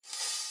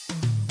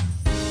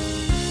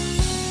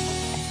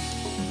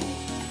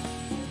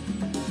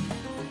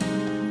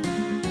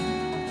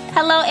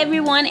Hello,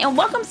 everyone, and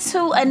welcome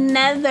to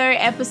another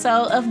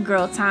episode of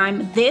Girl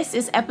Time. This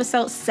is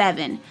episode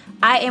 7.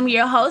 I am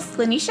your host,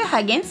 Lanisha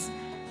Huggins.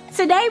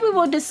 Today, we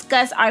will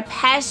discuss our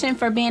passion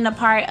for being a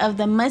part of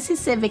the Muncie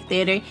Civic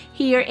Theater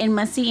here in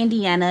Muncie,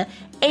 Indiana,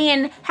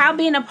 and how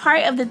being a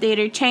part of the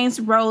theater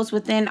changed roles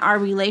within our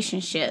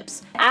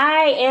relationships.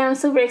 I am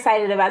super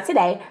excited about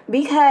today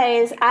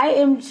because I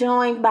am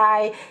joined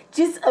by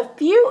just a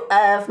few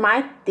of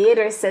my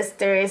theater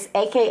sisters,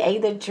 aka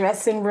the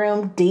Dressing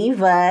Room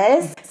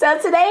Divas. So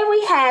today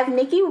we have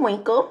Nikki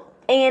Winkle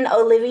and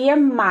Olivia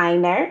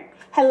Minor.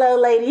 Hello,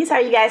 ladies. How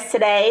are you guys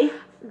today?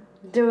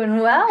 Doing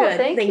well. Good.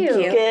 Thank you.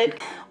 Good.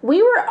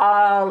 We were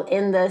all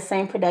in the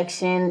same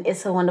production,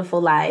 It's a Wonderful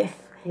Life.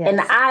 Yes.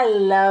 And I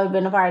love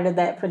being a part of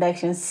that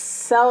production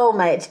so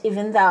much,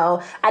 even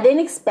though I didn't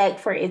expect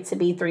for it to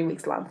be 3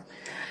 weeks long.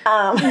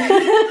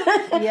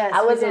 Yes,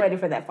 I wasn't ready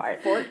for that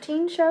part.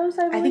 14 shows,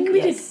 I believe? I think we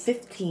did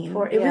 15.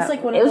 It was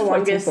like one of the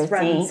longest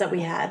runs that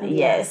we had.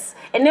 Yes.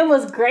 And it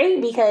was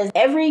great because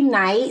every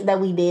night that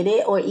we did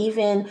it, or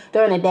even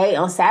during the day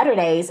on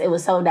Saturdays, it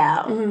was sold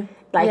out. Mm-hmm.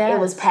 Like, it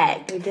was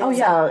packed. Oh,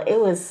 yeah. So it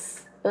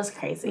was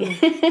crazy.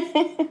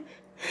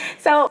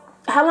 So,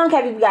 how long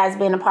have you guys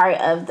been a part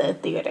of the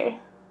theater?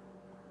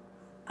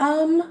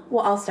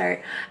 Well, I'll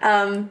start.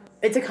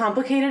 It's a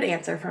complicated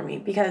answer for me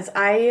because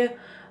I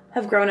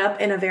have grown up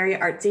in a very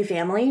artsy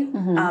family.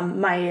 Mm-hmm.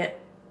 My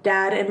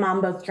dad and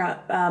mom both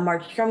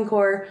marched drum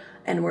corps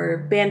and were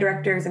band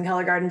directors and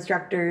color guard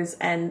instructors,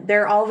 and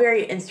they're all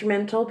very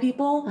instrumental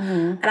people.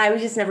 Mm-hmm. And I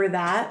was just never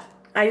that.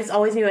 I just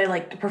always knew I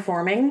liked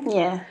performing.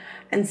 Yeah.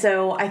 And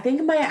so I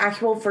think my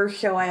actual first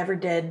show I ever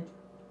did,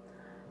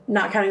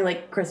 not counting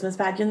like Christmas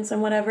pageants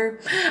and whatever,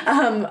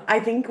 I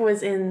think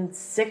was in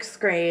 6th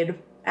grade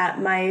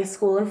at my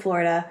school in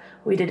Florida.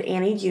 We did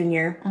Annie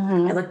Jr.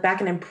 Mm-hmm. I look back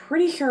and I'm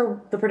pretty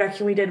sure the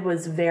production we did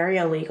was very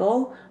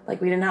illegal. Like,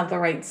 we didn't have the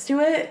rights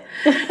to it.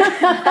 But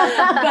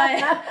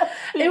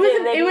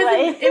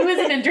it was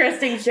an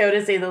interesting show,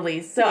 to say the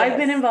least. So yes. I've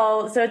been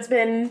involved. So it's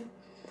been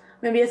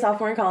maybe a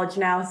sophomore in college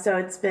now. So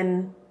it's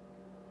been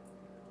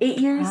 8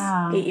 years.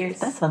 Wow. 8 years.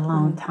 That's a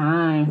long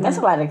time. Mm-hmm. That's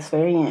a lot of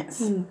experience.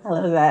 Mm-hmm. I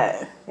love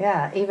that.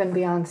 Yeah, even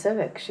beyond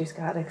Civic, she's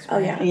got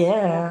experience. Oh,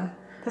 yeah.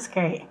 That's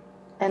great.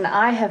 And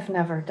I have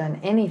never done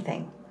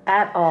anything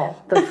at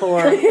all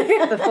before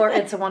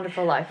It's a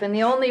Wonderful Life. And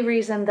the only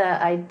reason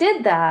that I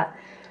did that,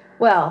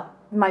 well,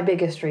 my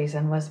biggest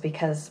reason was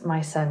because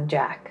my son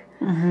Jack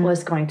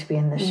was going to be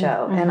in the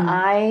show. Mm-hmm. And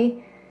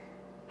I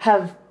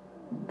have,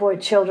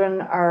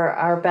 children are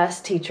our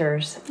best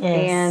teachers.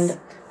 Yes. And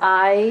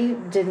I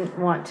didn't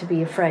want to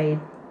be afraid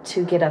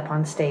to get up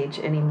on stage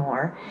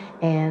anymore.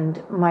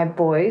 And my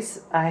boys,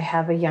 I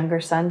have a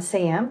younger son,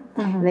 Sam,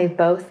 and they've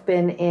both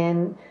been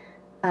in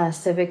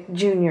Civic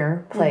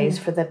Junior plays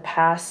for the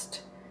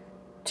past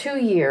 2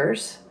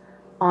 years,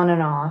 on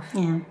and off.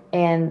 Yeah.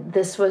 And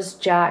this was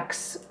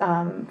Jack's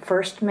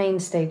first main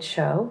stage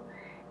show.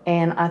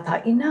 And I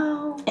thought, and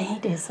he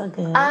did so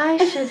good.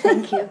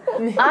 Thank you.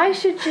 I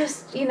should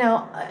just,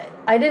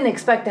 I didn't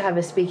expect to have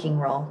a speaking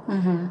role,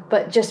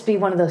 but just be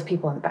one of those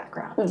people in the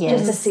background,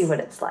 just to see what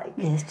it's like.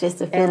 Yes, just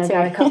to filter. And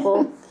I got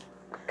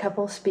a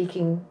couple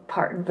speaking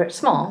parts, very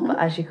small, but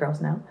as you girls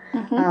know.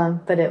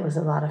 But it was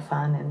a lot of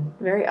fun and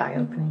very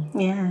eye-opening.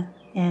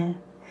 Yeah,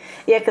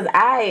 because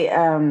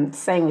I,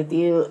 same with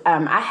you,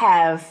 I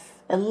have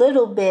a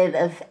little bit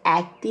of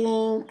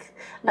acting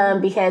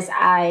because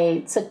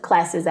I took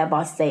classes at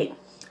Ball State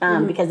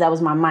because that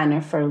was my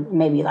minor for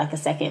maybe like a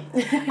second.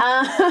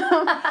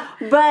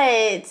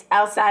 But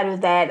outside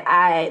of that,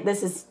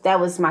 that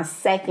was my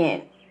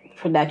second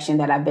production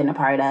that I've been a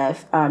part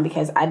of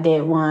because I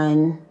did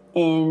one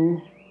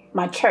in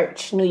my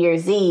church, New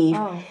Year's Eve.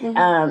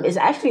 It's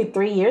actually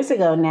 3 years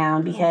ago now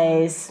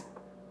because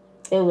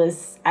it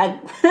was, I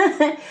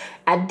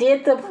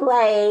did the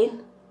play.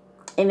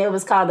 And it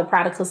was called The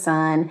Prodigal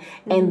Son.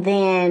 And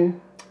then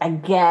I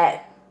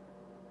got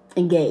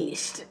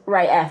engaged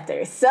right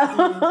after. So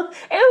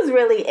it was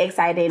really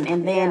exciting.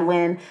 And then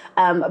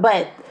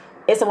but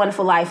It's a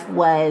Wonderful Life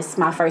was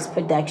my first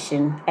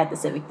production at the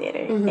Civic Theater.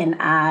 And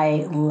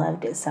I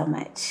loved it so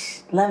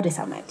much.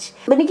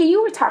 But Nikki,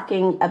 you were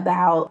talking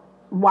about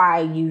why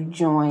you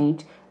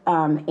joined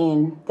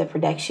in the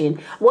production.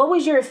 What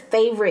was your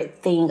favorite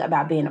thing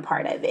about being a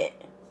part of it?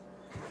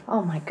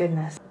 Oh, my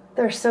goodness.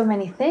 There's so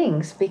many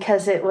things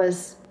because it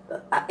was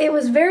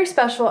very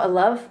special. I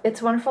love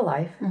It's a Wonderful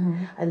Life.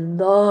 I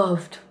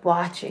loved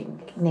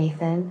watching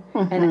Nathan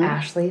and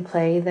Ashley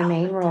play the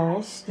main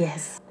roles.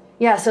 Yes.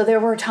 Yeah, so there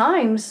were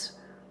times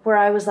where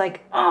I was like,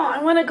 I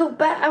want to go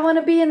back. I want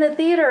to be in the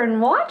theater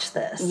and watch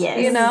this.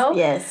 Yes.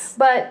 Yes.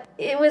 But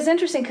it was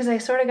interesting because I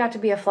sort of got to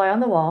be a fly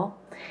on the wall.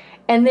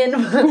 And then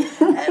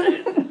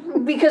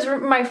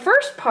because my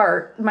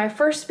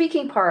first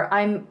speaking part,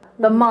 I'm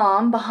the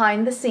mom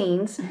behind the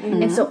scenes,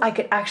 and so I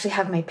could actually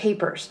have my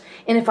papers.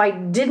 And if I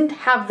didn't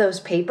have those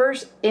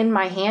papers in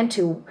my hand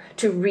to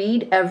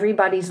read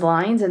everybody's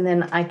lines, and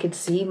then I could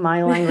see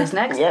my line was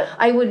next,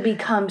 I would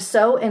become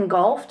so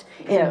engulfed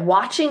in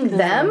watching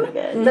them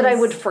that I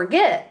would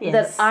forget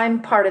that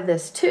I'm part of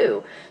this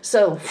too.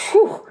 So,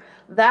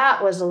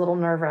 that was a little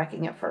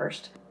nerve-wracking at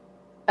first.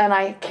 And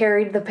I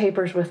carried the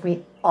papers with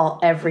me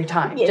every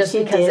time, just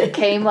because it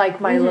came like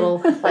my little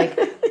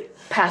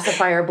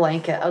pacifier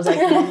blanket. I was like,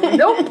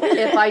 nope,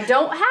 if I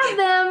don't have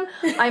them,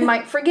 I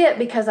might forget,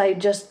 because I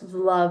just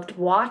loved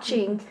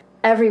watching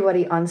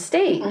everybody on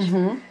stage.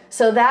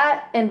 So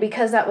that, and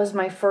because that was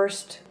my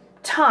first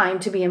time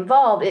to be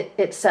involved,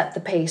 it set the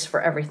pace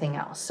for everything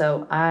else.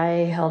 So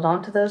I held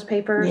on to those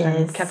papers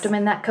and kept them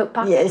in that coat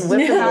pocket and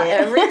whipped them out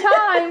every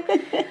time.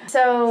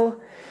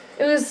 So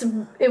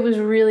it was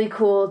really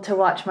cool to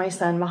watch my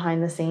son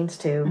behind the scenes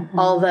too.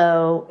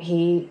 Although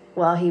he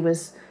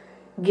was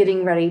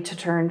getting ready to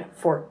turn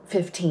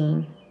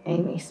 15,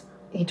 and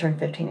he turned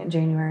 15 in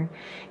January,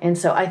 and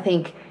so I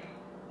think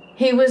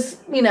he was,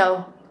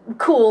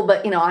 cool,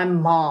 but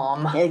I'm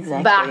mom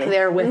back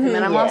there with him,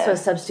 and I'm also a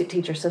substitute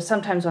teacher. So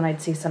sometimes when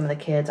I'd see some of the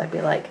kids, I'd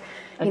be like,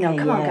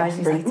 come on, guys.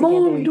 And he's like,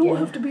 Mom, you don't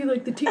have to be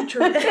like the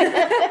teacher.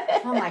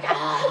 I'm like,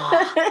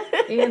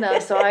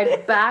 so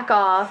I'd back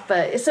off.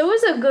 But so it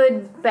was a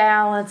good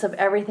balance of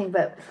everything.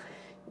 But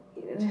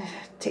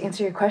to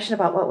answer your question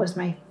about what was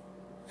my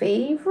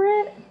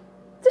favorite,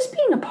 just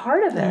being a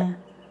part of it.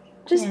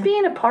 Just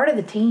being a part of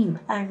the team.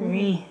 I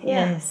agree.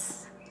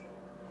 Yes.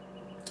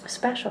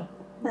 Special.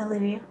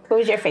 Olivia, what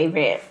was your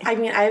favorite? I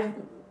mean,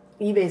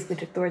 you basically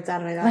took the words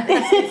out of my mouth.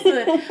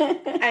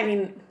 I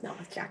mean, not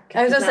with Jack.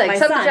 I was just saying,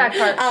 except the Jack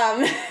part.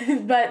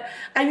 But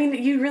I mean,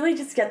 you really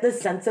just get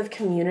this sense of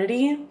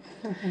community.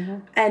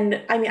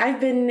 And I mean, I've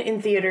been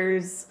in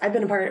theaters. I've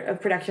been a part of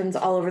productions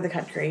all over the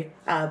country.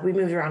 We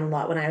moved around a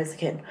lot when I was a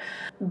kid.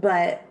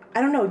 But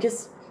I don't know,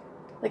 just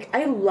like,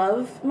 I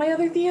love my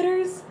other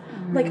theaters.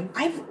 Like,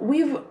 I've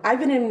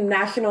been in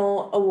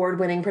national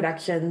award-winning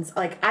productions.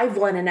 Like, I've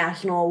won a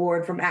national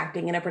award from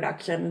acting in a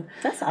production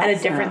at a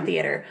different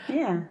theater.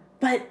 Yeah.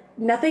 But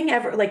nothing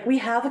ever, like, we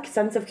have a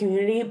sense of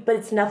community, but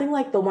it's nothing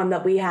like the one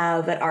that we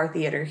have at our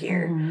theater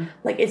here.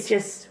 Like, it's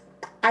just,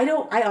 I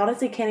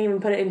honestly can't even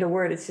put it into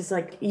words. It's just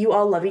like, you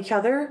all love each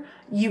other.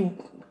 You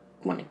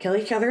want to kill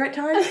each other at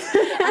times.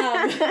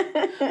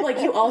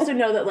 Like, you also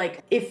know that,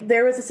 like, if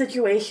there was a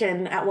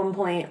situation at one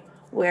point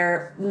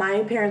where my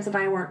parents and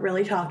I weren't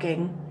really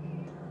talking,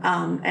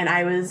 and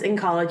I was in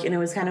college and it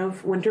was kind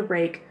of winter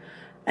break,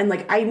 and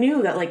like, I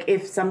knew that, like,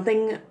 if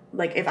something,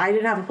 like, if I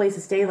didn't have a place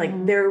to stay,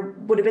 like, there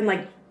would have been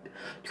like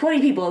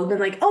 20 people have been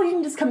like, oh, you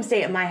can just come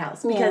stay at my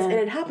house, because it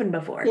had happened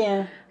before.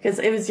 Because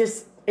it was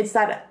just, it's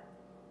that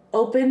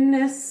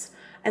openness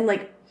and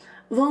like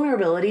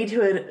vulnerability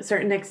to a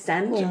certain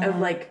extent of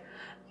like,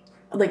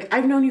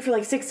 I've known you for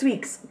like 6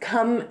 weeks.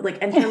 Come,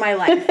 like, enter my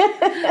life.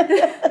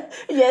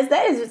 Yes,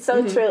 that is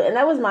so true. And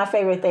that was my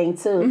favorite thing,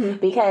 too,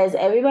 because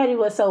everybody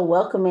was so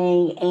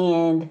welcoming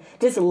and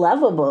just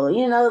lovable,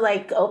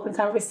 like open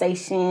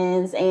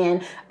conversations.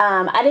 And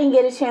I didn't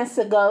get a chance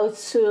to go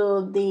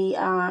to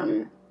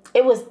the...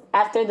 it was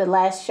after the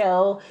last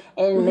show,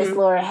 and Miss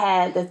Laura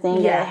had the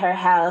thing at her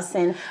house,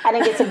 and I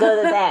didn't get to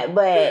go to that,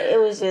 but it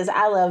was just,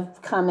 I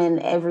loved coming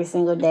every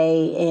single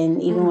day,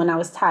 and even when I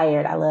was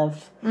tired, I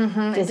loved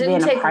just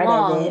being a part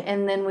of it.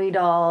 And then we'd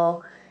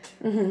all...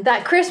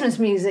 That Christmas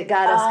music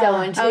got us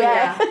going too.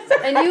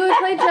 And you would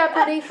play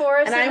Jeopardy for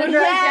us. And I would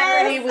play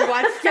Jeopardy. We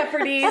watched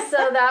Jeopardy.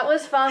 So that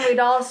was fun. We'd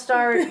all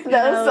start.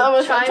 That was so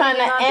much fun trying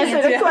to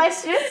answer the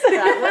questions.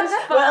 That was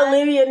fun. Well,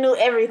 Olivia knew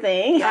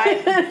everything.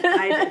 I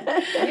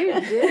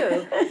did.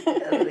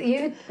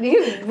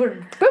 You were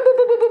boom, boom,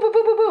 boom, boom, boom,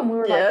 boom, boom, boom. We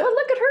were like, well,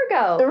 look at her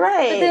go.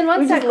 Right. But then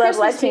once that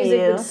Christmas music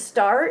would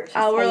start,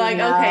 we're like,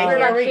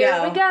 okay,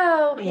 here we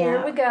go.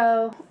 Here we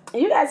go.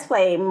 You guys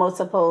played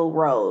multiple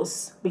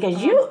roles because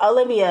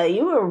Olivia,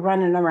 you were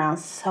running around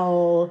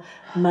so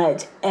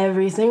much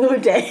every single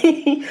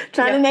day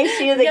trying to make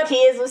sure the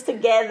kids was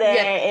together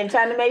and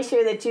trying to make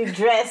sure that you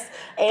dressed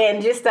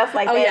and just stuff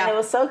like that. And it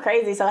was so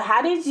crazy. So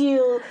how did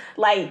you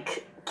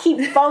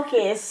keep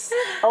focus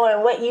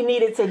on what you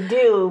needed to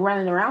do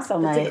running around so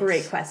much? That's a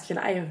great question.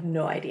 I have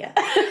no idea.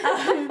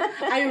 I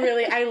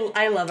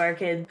love our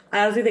kids.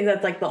 I honestly think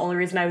that's the only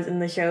reason I was in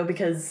the show,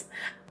 because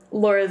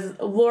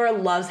Laura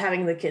loves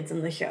having the kids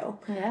in the show.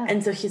 Yeah.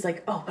 And so she's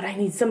like, oh, but I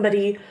need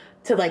somebody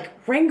to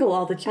wrangle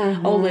all the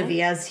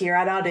Olivia's here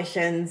at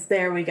auditions.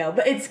 There we go.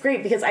 But it's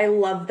great because I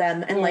love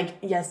them, and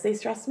yes, they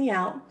stress me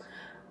out,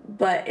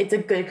 but it's a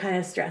good kind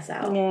of stress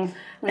out. Yeah.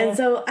 And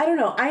so I don't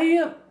know.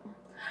 I'm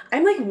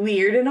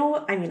weird in a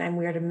way. I mean, I'm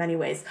weird in many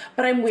ways,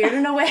 but I'm weird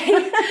in a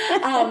way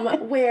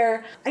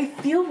where I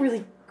feel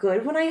really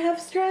good when I have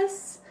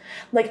stress.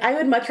 I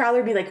would much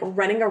rather be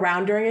running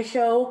around during a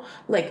show,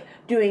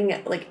 doing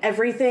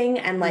everything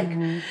and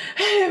hey,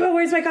 but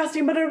where's my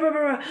costume? Blah, blah, blah,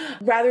 blah,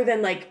 rather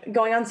than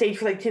going on stage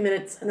for 2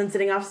 minutes and then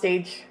sitting off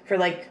stage for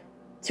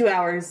 2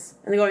 hours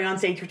and then going on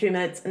stage for 2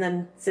 minutes and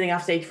then sitting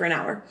off stage for an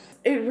hour.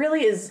 It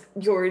really is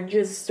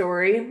George's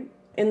story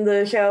in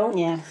the show.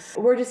 Yeah.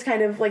 We're just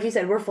kind of, like you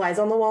said, we're flies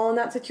on the wall in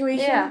that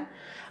situation. Yeah.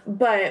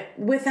 But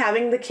with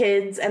having the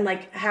kids and,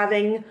 like,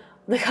 having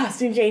the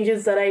costume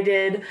changes that I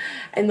did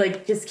and,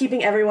 like, just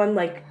keeping everyone,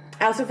 like,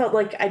 I also felt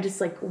like I just,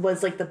 like,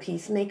 was, like, the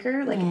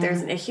peacemaker. Like, if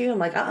there's an issue, I'm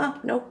like,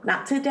 nope,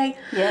 not today.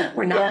 Yeah.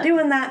 We're not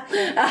doing that.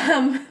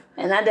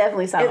 And I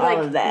definitely saw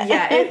all of that.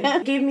 Yeah,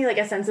 it gave me, like,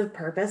 a sense of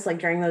purpose, like,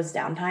 during those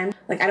downtimes.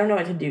 Like, I don't know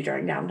what to do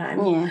during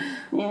downtime.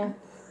 Yeah.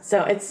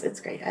 So it's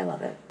great. I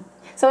love it.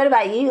 So what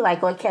about you?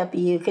 Like, what kept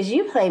you? Because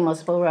you play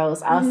multiple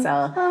roles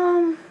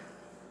also.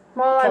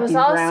 Well, I was you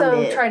also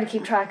grounded. trying to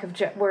keep track of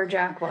where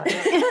Jack was,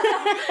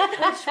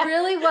 which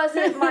really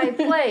wasn't my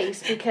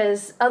place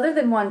because other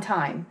than one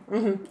time,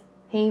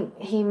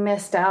 he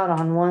missed out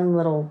on one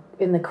little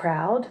in the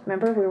crowd.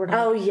 Remember we were like,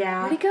 Oh,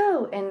 yeah. where'd he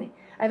go? And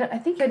I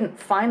think he couldn't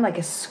find like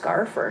a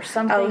scarf or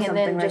something, and something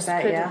then like just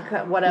that, couldn't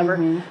yeah.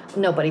 whatever.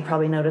 Nobody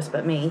probably noticed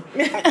but me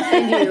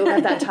and you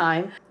at that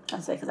time. I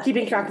was like, 'cause I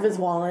Keeping didn't track of his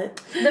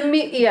wallet.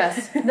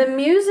 Yes, the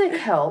music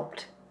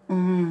helped.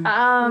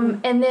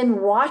 And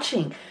then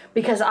watching,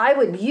 because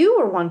you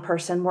were one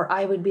person where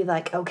I would be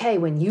like, okay,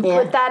 when you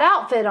put that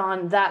outfit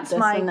on, that's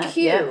my enough,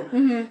 cue.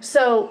 yeah.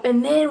 So,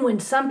 and then when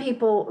some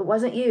people, it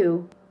wasn't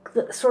you,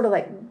 sort of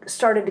like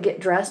started to get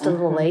dressed a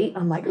little late,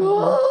 I'm like,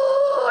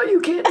 oh, you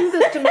can't do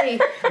this to me.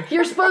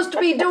 You're supposed to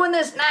be doing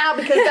this now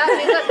because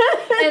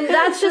that, and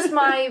that's just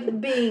my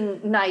being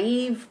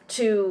naive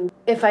to,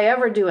 if I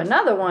ever do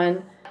another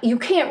one, you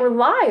can't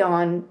rely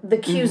on the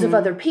cues of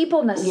other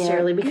people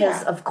necessarily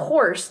because, of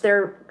course,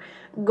 they're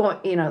going.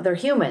 They're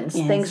humans.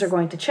 Yes. Things are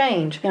going to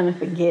change. Gonna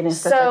forget and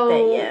stuff like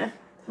that. Yeah.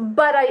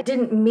 But I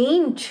didn't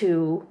mean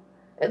to.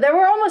 There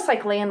were almost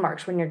like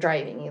landmarks when you're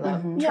driving. You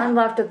turn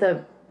left at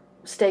the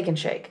Steak and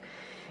Shake.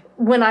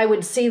 When I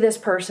would see this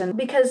person,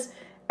 because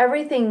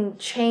everything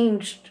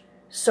changed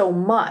so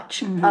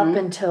much up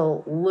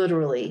until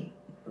literally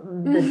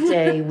the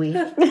day we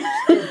did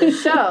the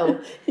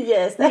show.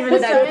 Yes. Even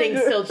if everything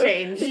still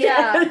changed.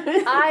 Yeah,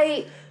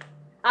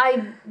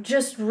 I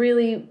just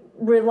really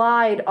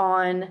relied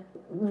on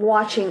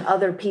watching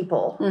other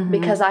people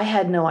because I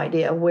had no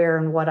idea where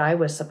and what I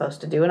was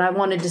supposed to do, and I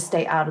wanted to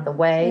stay out of the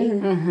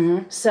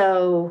way.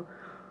 So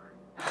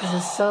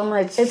There's so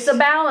much. it's a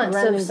balance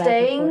running of back and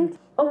staying forth.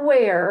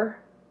 aware,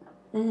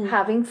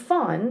 having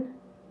fun,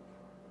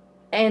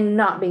 and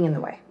not being in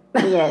the way.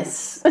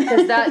 Yes.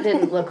 Because that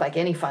didn't look like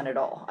any fun at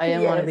all. I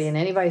didn't want to be Yes. in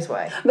anybody's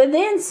way. But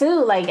then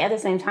too, like at the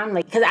same time,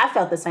 like because I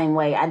felt the same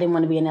way. I didn't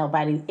want to be in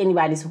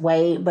anybody's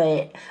way,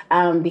 but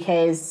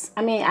because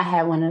I mean I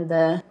had one of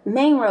the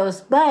main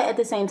roles, but at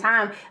the same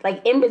time,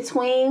 like in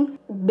between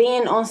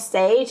being on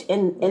stage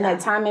and in that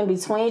time in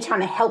between,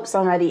 trying to help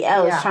somebody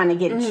else, trying to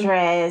get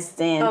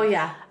dressed and Oh,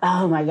 yeah.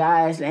 oh my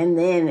gosh, and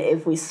then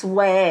if we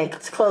swag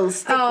clothes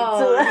stick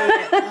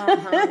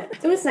to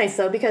It was nice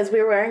though because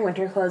we were wearing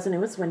winter clothes and it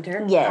was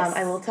winter. Yes.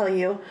 I will tell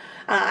you,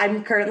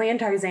 I'm currently in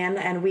Tarzan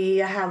and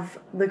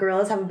the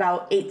gorillas have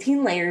about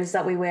 18 layers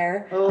that we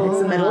wear. It's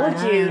the middle of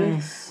June.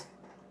 Nice.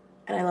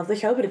 And I love the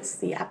show, but it's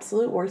the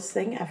absolute worst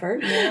thing ever.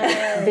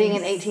 Being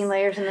in 18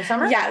 layers in the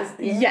summer? Yes.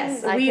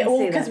 I can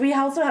see Because that. we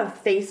also have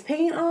face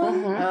paint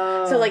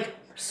on. So like,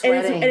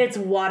 Sweating. and it's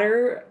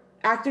water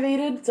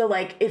activated. So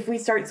like, if we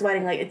start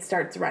sweating, like it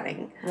starts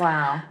running.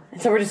 Wow.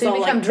 So we're just So you all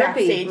become like drippy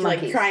backstage,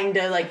 monkeys. like trying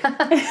to like,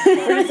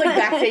 we're just like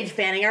backstage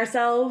fanning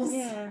ourselves.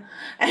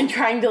 And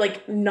trying to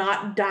like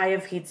not die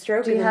of heat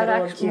stroke Do in you the have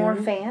middle of June. more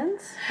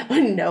fans?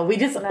 No,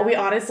 we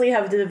honestly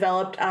have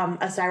developed a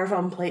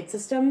styrofoam plate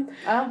system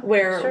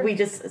where we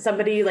just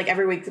somebody like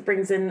every week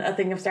brings in a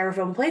thing of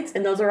styrofoam plates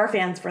and those are our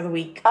fans for the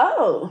week.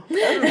 Oh,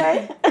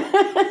 okay.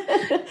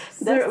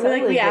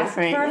 So we asked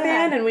for a different.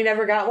 fan and we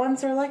never got one,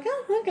 so we're like,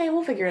 oh, okay,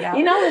 we'll figure it out.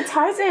 You know, with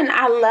Tarzan,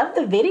 I love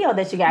the video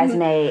that you guys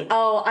made.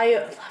 Oh, I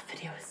love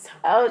videos so much.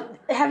 Oh,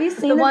 have you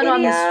seen the one video?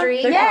 on the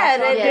street? Yeah,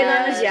 The they've been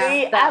on the crosswalk.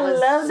 street. That I was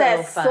love so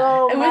that fun.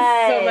 so It much.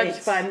 was so much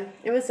fun.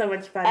 It was so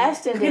much fun.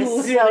 Ashton did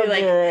so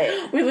like,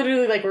 good. We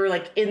literally like were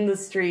like in the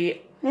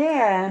street,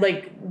 Yeah.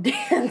 like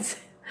dance.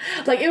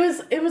 Like it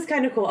was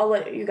kind of cool. I'll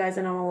let you guys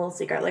in on a little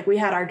secret. Like we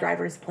had our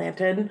drivers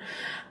planted,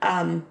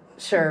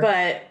 Sure.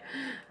 but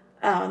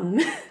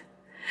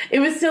it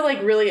was still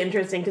like really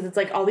interesting because it's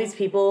like all these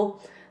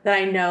people that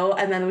I know,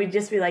 and then we'd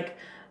just be like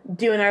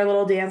doing our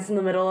little dance in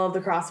the middle of the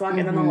crosswalk,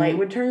 and then the light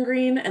would turn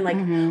green, and like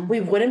we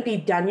wouldn't be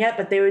done yet,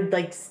 but they would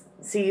like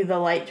see the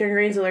light turn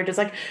green, so they're just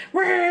like,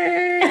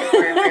 Yeah.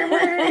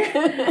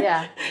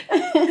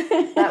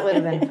 That would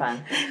have been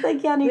fun.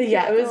 Like, y'all need to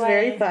yeah, get it was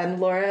very away. fun.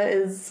 Laura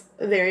is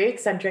very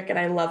eccentric, and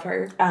I love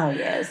her. Oh,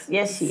 yes.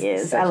 Yes, she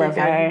is. Such I a love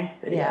good her.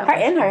 video. Yeah. Her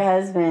and her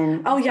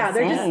husband. Oh yeah,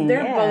 they're same,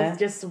 they're yeah. both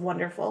just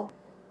wonderful.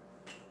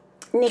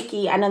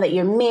 Nikki, I know that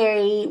you're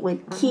married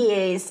with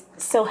kids.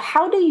 So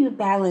how do you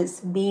balance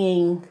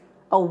being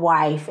a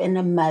wife and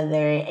a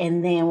mother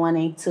and then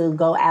wanting to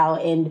go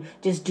out and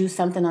just do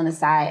something on the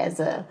side as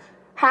a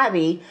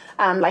hobby?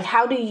 Like,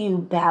 how do you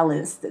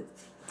balance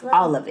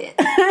all of it?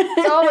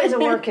 It's always a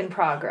work in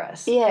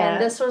progress. Yeah.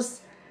 And that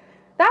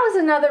that was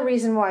another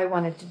reason why I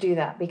wanted to do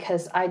that,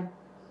 because I'm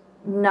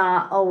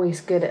not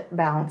always good at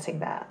balancing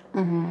that.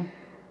 Mm-hmm.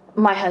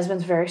 My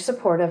husband's very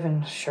supportive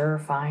and sure,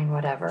 fine,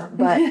 whatever.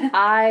 But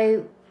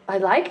I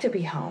like to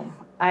be home.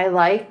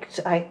 I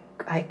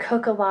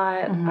cook a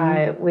lot.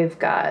 Mm-hmm. We've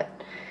got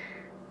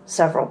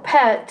several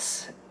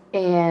pets,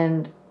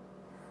 and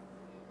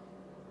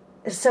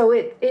so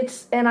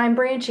it's and I'm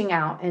branching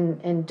out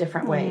in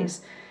different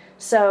ways.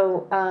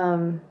 So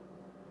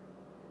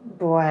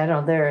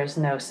boy, there is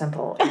no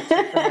simple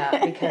answer for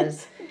that,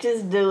 because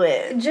just do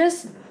it.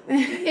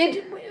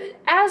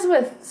 As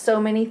with so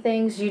many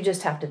things, you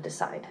just have to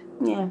decide.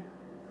 Yeah.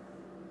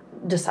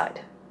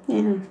 Decide.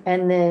 Yeah.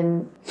 And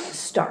then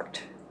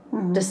start.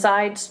 Mm-hmm.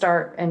 Decide,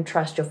 start, and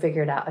trust you'll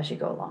figure it out as you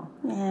go along.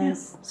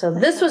 Yes. So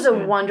this was a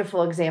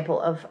wonderful example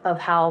of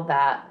how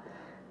that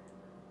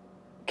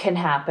can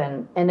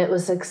happen, and it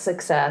was a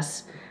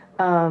success.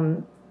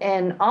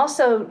 And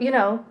also,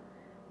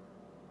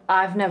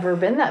 I've never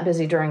been that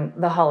busy during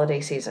the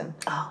holiday season.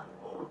 Oh.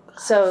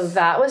 So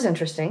that was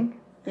interesting.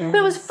 Yes. But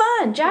it was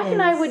fun. Jack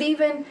and I would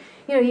even,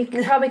 you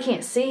probably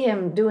can't see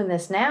him doing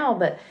this now,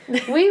 but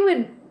we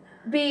would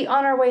be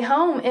on our way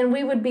home and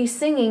we would be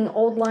singing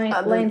Old Lang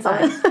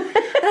Syne.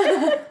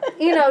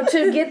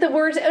 To get the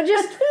words.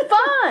 Just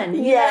fun.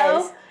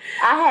 Yes.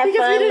 I had because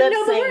fun we didn't lip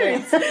know the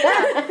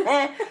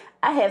singing.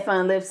 I had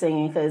fun lip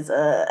singing because.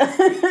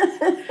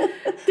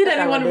 Did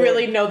anyone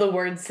really know the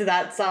words to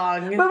that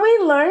song? But we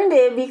learned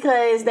it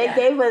because they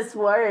gave us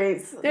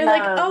words. They're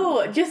like,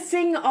 "Oh, just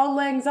sing Auld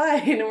Lang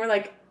Syne," and we're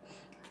like,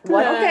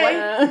 "What? Okay."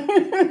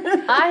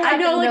 I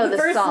know the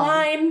first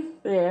line.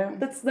 Yeah.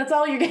 That's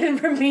all you're getting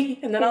from me,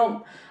 and then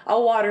I'll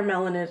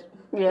watermelon it.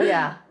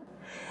 Yeah.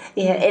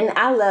 Yeah, and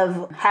I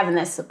love having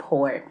that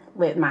support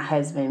with my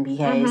husband,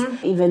 because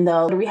even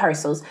though the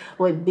rehearsals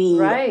would be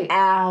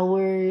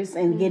hours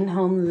and getting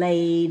home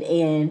late,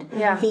 and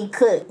he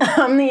cooked.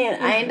 I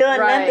ain't doing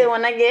nothing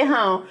when I get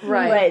home.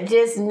 Right. But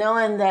just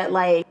knowing that,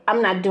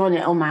 I'm not doing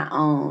it on my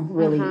own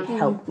really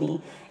helped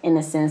me, in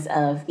the sense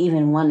of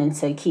even wanting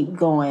to keep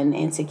going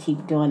and to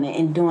keep doing it,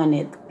 and doing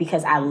it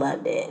because I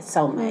loved it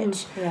so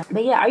much. Yeah.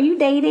 But are you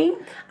dating?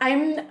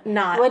 I'm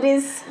not. What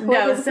is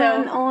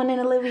going on in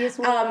Olivia's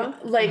world?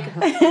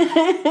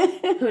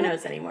 Who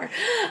knows anymore?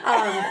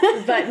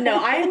 But no,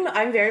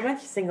 I'm very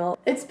much single.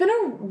 It's been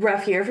a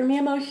rough year for me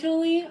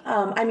emotionally.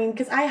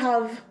 Because I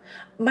have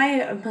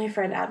my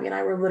friend Abby and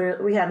I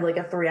we had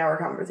a 3-hour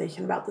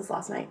conversation about this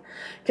last night,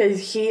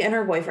 because she and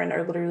her boyfriend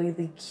are literally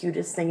the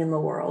cutest thing in the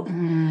world,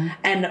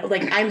 and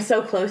I'm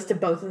so close to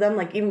both of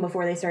them. Even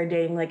before they started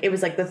dating, it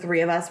was the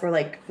three of us were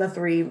the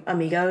three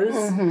amigos,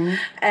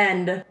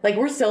 and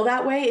we're still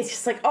that way. It's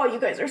just oh, you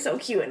guys are so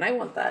cute, and I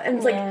want that, and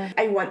it's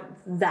I want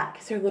that,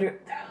 because they're literally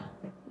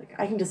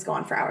I can just go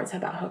on for hours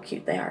about how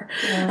cute they are.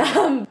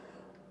 Yeah.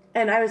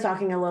 And I was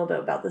talking a little bit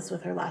about this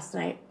with her last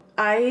night.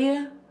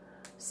 I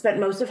spent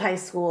most of high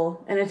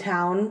school in a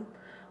town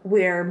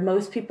where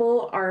most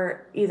people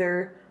are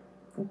either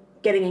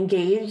getting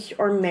engaged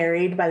or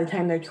married by the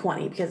time they're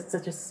 20, because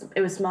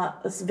it was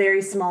a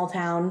very small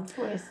town.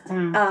 Where's the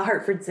town?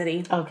 Hartford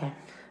City. Okay.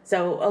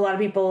 So a lot of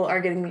people are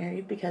getting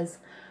married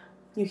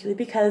usually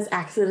because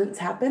accidents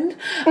happened.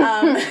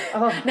 Not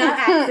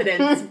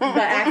accidents, but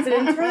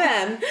accidents for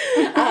them.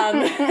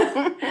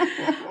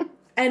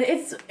 And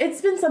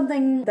it's been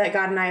something that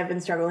God and I have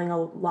been struggling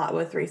a lot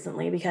with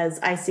recently, because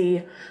I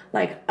see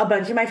a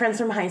bunch of my friends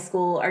from high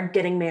school are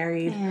getting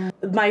married. Yeah.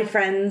 My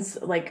friends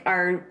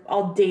are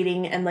all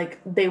dating, and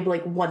they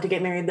want to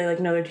get married. They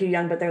know they're too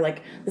young, but they're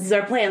this is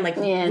our plan.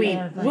 We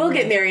will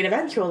get married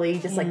eventually,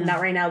 just not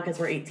right now because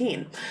we're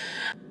 18.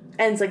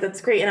 And it's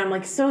that's great, and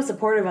I'm so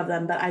supportive of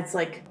them, but it's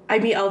I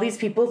meet all these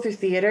people through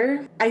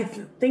theater. I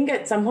think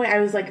at some point I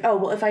was oh,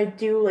 well, if I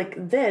do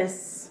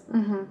this,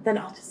 then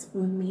I'll just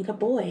meet a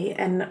boy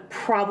and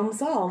problem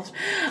solved.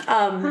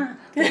 Yeah,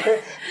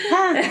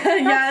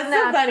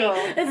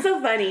 it's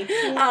so funny.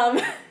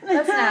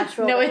 That's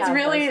natural. No, it's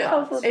really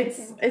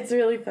it's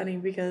really funny,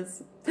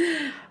 because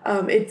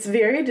it's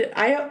very.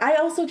 I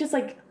also just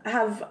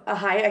have a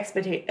high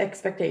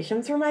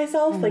expectations for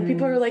myself.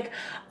 People are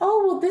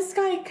oh, well, this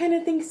guy kind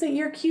of thinks that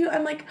you're cute.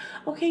 I'm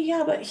okay,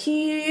 yeah, but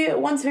he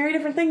wants very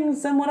different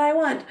things than what I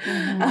want.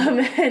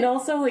 And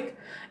also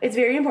it's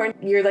very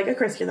important. You're a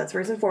Christian. That's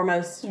first and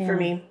foremost for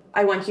me.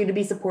 I want you to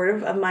be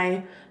supportive of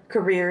my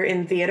career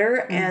in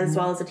theater as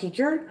well as a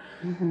teacher.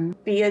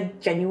 Be a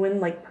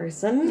genuine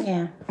person.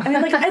 Yeah.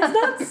 It's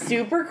not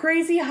super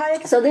crazy high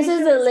expectations. So this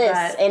is the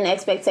list and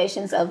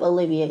expectations of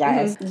Olivia,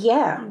 guys.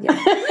 Yeah.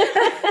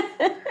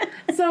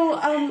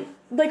 So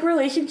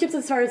relationships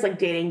as far as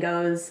dating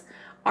goes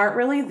aren't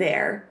really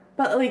there,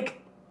 but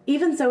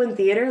even so in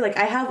theater,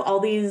 I have all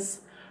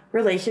these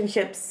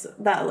relationships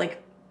that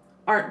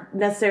aren't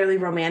necessarily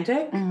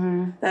romantic,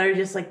 that are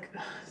just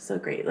so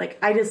great.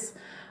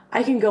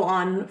 I can go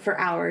on for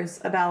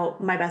hours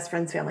about my best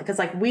friend's family,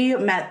 because we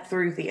met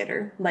through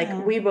theater.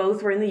 We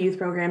both were in the youth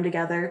program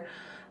together.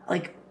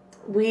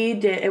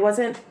 It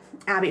wasn't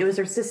Abby, it was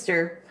her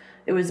sister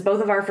it was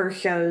both of our first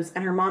shows,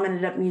 and her mom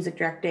ended up music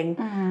directing.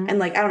 And,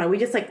 like, I don't know, we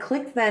just, like,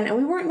 clicked then, and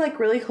we weren't, like,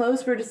 really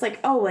close. We were just like,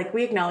 oh, like,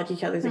 we acknowledge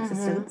each other's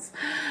existence.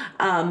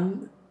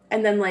 And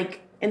then,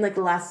 like, in, like,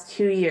 the last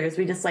 2 years,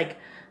 we just, like,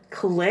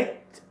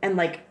 clicked, and,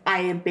 like,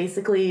 I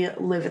basically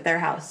live at their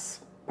house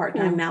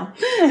part-time now.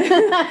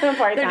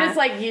 Part-time. They're just,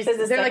 like,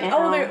 they're like,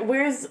 oh,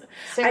 where's...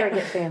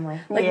 Surrogate family.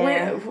 Like,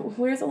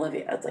 where's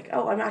Olivia? It's like,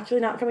 oh, I'm actually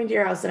not coming to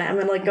your house tonight. I'm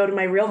going to, like, go to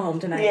my real home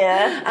tonight.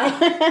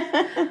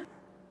 Yeah.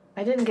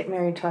 I didn't get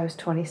married till I was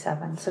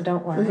 27, so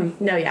don't worry.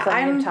 No, yeah.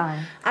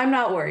 I'm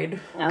not worried.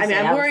 I mean,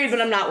 I'm worried, but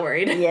I'm not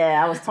worried.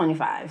 Yeah, I was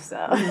 25, so.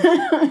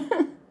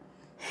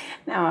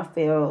 Now I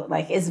feel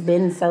like it's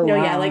been so long. No,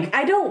 yeah, like,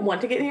 I don't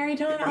want to get married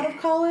till I'm out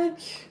of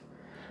college.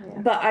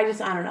 Yeah. But I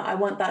don't know. I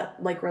want that,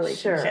 like,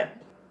 relationship. Sure.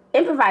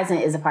 Improvising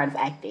is a part of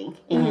acting,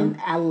 and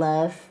I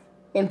love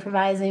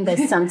improvising, but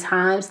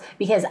sometimes,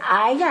 because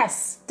I got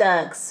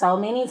stuck so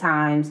many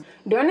times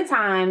during the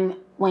time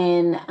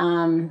when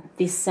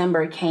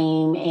December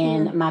came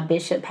and my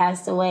bishop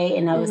passed away,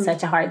 and it was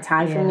such a hard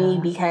time for me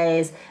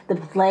because the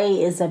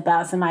play is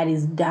about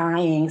somebody's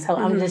dying, so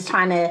I'm just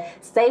trying to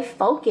stay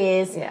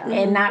focused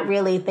and not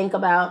really think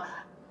about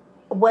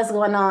what's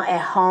going on at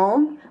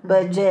home,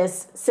 but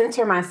just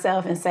center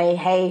myself and say,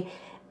 hey,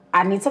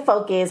 I need to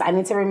focus. I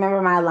need to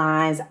remember my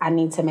lines. I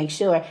need to make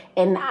sure.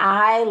 And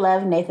I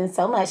love Nathan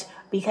so much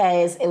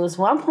because it was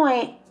one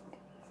point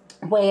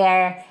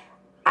where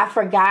I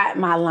forgot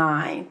my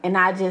line and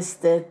I just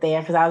stood there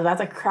because I was about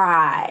to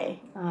cry.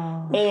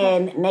 Oh.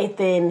 And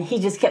Nathan, he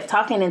just kept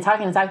talking and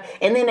talking and talking.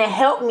 And then it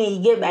helped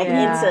me get back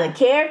into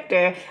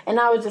character. And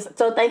I was just,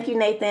 so thank you,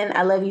 Nathan.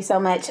 I love you so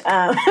much.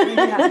 But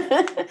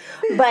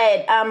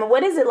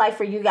what is it like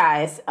for you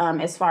guys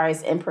as far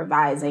as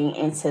improvising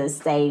and to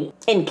stay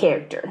in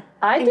character?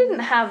 I didn't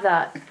have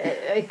that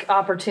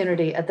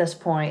opportunity at this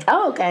point.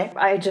 Oh, okay.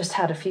 I just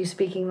had a few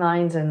speaking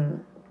lines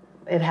and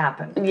it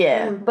happened.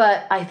 Yeah.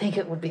 But I think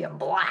it would be a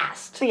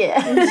blast to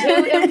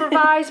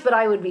improvise, but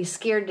I would be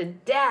scared to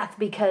death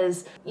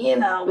because,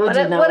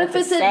 what if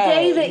it's a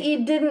day that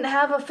you didn't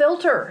have a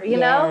filter, you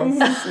know?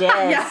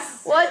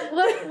 Yes.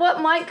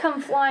 What might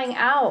come flying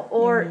out,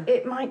 or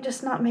it might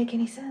just not make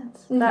any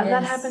sense.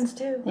 That happens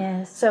too.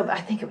 Yes. So I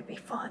think it would be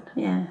fun.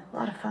 Yeah. A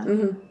lot of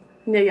fun.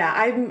 No, yeah,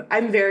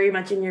 I'm very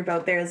much in your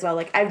boat there as well.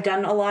 Like, I've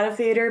done a lot of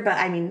theater, but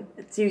I mean,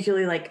 it's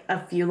usually like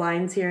a few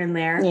lines here and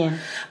there. Yeah.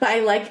 But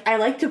I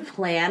like to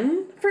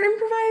plan for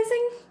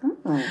improvising.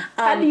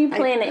 How do you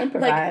plan to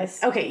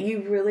improvise? Like, okay,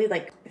 you really,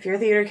 like, if you're a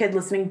theater kid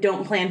listening,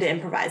 don't plan to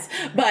improvise.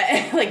 But,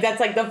 like, that's,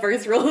 like, the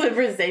first rule of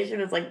improvisation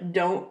is, like,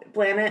 don't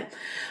plan it.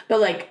 But,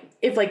 like,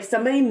 if, like,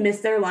 somebody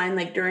missed their line,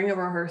 like, during a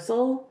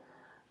rehearsal,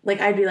 like,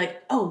 I'd be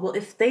like, oh, well,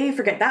 if they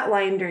forget that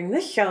line during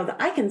this show, then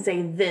I can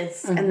say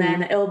this, and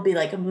then it'll be,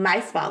 like, my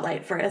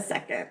spotlight for a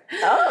second.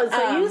 Oh,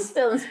 so you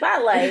still in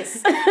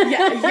spotlights.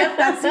 Yep,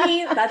 that's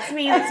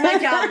me. That's my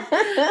job.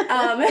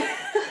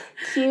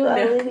 Cue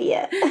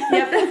Olivia.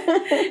 Yep,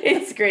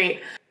 it's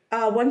great.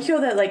 One show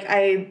that, like,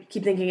 I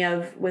keep thinking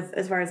of with,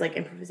 as far as, like,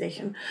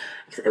 improvisation,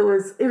 it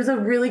was a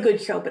really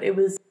good show, but it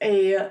was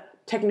a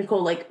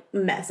technical, like,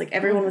 mess. Like,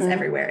 everyone was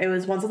everywhere. It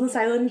was Once on the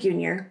Island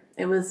Junior.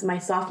 It was my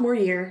sophomore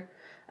year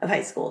of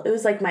high school. It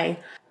was like I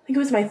think it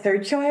was my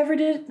third show I ever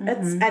did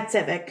at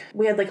Civic.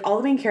 We had like all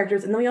the main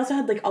characters, and then we also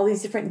had like all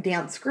these different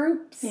dance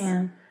groups.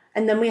 Yeah.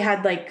 And then we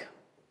had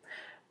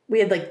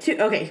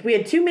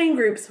two main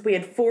groups, we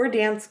had 4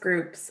 dance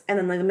groups, and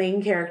then like the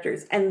main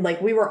characters. And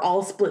like we were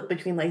all split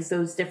between like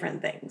those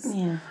different things.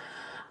 Yeah.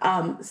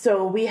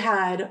 So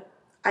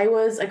I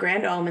was a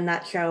grand ohm in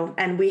that show,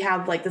 and we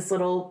have like this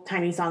little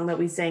tiny song that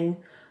we sing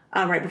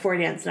right before a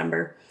dance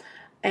number.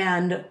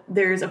 And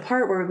there's a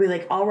part where we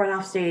like all run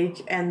off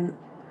stage, and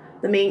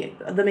the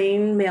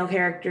main male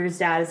character's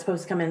dad is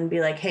supposed to come in and be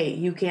like, hey,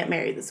 you can't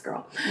marry this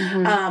girl.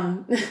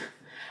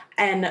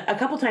 And a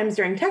couple times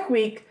during Tech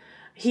Week,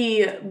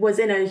 he was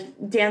in a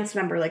dance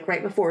number like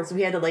right before, so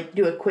he had to like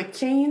do a quick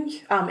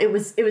change. It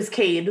was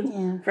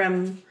Cade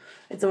from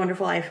It's a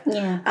Wonderful Life.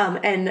 Yeah.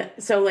 And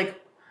so like,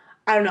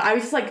 I don't know. I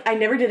was just like, I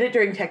never did it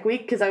during Tech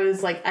Week because I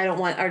was like, I don't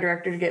want our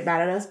director to get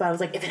mad at us. But I was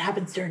like, if it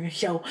happens during a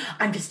show,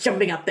 I'm just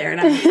jumping up there and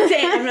I'm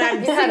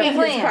singing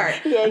his part.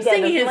 Yeah, I'm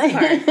singing his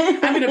part.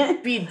 I'm gonna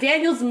be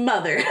Daniel's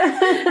mother.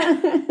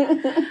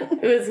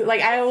 It was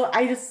like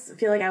I just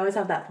feel like I always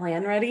have that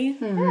plan ready.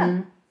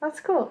 Yeah, that's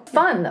cool.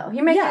 Fun though.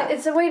 You make it.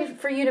 It's a way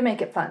for you to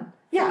make it fun.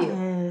 Yeah.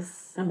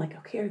 Yes. I'm like,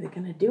 okay, are they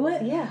gonna do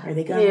it? Yeah. Are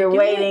they gonna? You're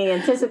waiting,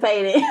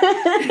 anticipating.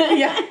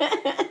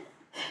 Yeah.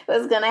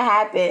 What's gonna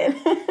happen?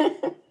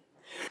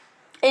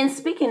 And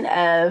speaking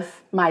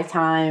of my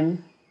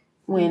time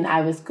when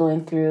I was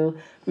going through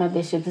my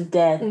bishop's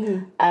death,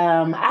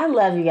 I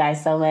love you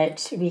guys so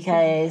much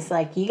because,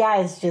 like, you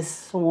guys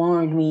just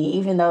swarmed me,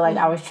 even though, like,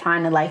 I was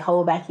trying to, like,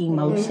 hold back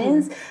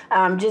emotions.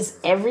 Just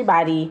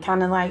everybody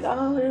kind of like,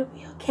 oh, it'll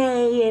be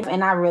okay.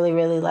 And I really,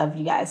 really love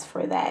you guys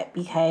for that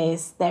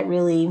because that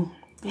really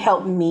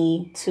helped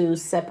me to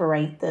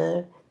separate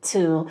the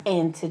two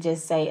and to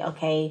just say,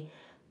 okay,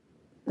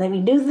 let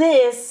me do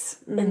this,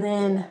 and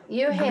then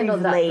you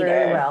handled that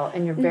very well,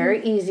 and you're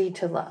very easy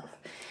to love.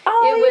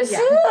 Oh, it was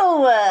too.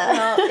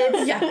 well,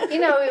 it's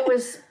it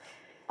was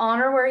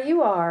honor where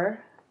you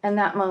are in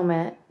that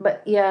moment,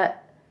 but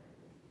yet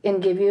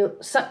and give you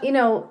some.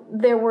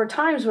 There were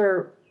times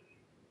where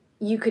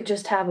you could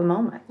just have a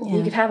moment. Yeah.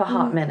 You could have a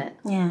hot minute.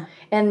 Yeah.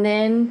 And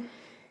then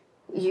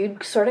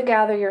you'd sort of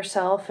gather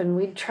yourself, and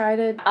we'd try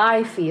to,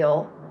 I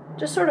feel,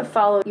 just sort of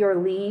follow your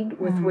lead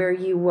with where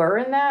you were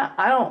in that.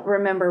 I don't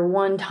remember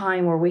one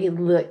time where we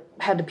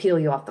had to peel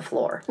you off the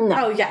floor.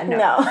 No. Oh, yeah,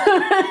 no.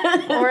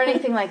 Or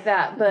anything like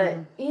that. But,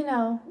 it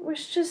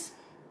was just,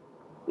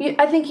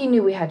 I think you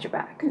knew we had your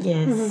back.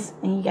 Yes.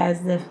 And you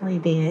guys definitely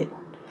did.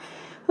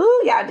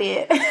 Ooh, y'all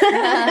did.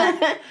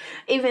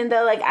 Even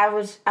though, like, I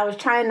was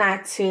trying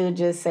not to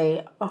just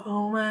say,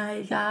 oh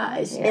my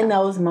gosh, in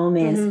those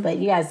moments, but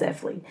you guys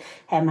definitely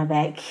had my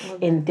back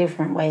in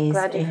different ways.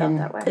 Glad you felt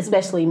that way.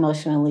 Especially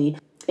emotionally,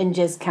 and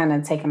just kind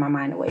of taking my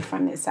mind away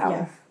from it.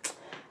 So,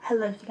 I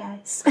love you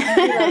guys.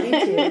 I love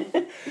you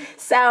too.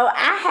 So,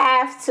 I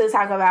have to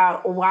talk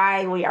about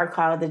why we are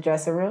called the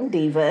Dressing Room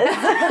Divas.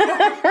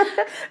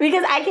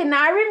 Because I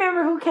cannot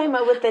remember who came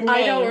up with the name.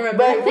 I don't remember.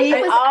 But I think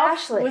it was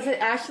Ashley. Was it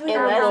Ashley It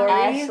or was Lori?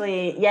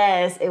 Ashley.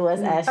 Yes, it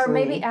was Ashley. Or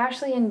maybe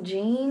Ashley and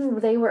Jean.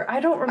 They were, I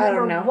don't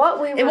remember know. what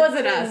we were. It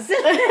wasn't doing. us. No,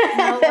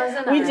 it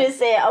wasn't We us. just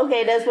said,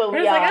 okay, that's what we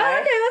It was are. like,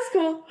 oh, okay, that's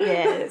cool.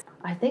 Yes.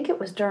 I think it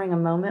was during a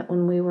moment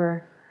when we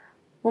were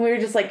When we were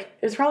just like,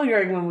 it was probably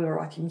during when we were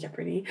watching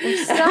Jeopardy.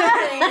 something,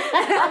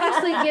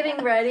 obviously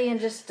getting ready and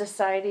just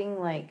deciding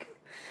like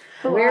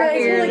we're Guys,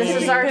 here. we're, like,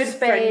 This is a our good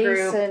friend space,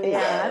 group. and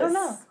I don't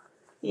know.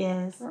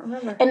 Yes. I don't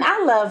remember. And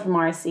I love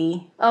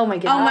Marcy. Oh my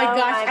god! Oh my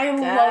gosh, I love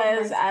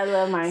Marcy. I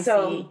love Marcy.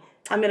 So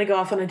I'm going to go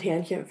off on a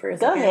tangent for a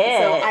second.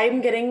 ahead. So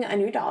I'm getting a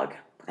new dog.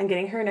 I'm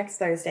getting her next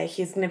Thursday.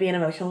 She's going to be an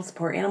emotional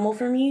support animal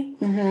for me.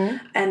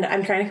 Mm-hmm. And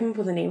I'm trying to come up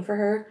with a name for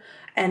her.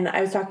 And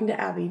I was talking to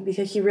Abby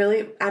because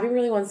Abby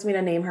really wants me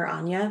to name her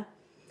Anya.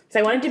 So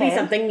I wanted to be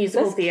something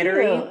musical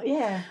theater-y.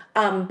 Yeah.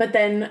 But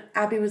then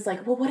Abby was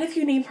like, well, what if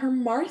you name her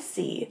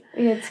Marcy?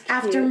 It's cute.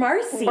 After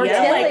Marcy. Or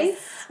Tilly.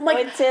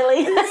 Like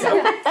Tilly.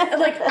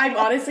 Like, I'm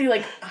honestly,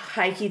 like,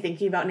 high-key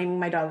thinking about naming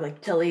my dog,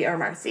 like, Tilly or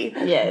Marcy.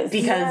 Yes.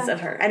 Because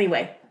of her.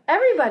 Anyway.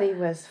 Everybody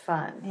was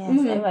fun. Yes,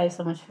 everybody was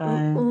so much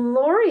fun.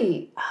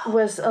 Lori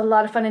was a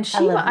lot of fun, and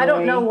I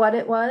don't know what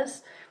it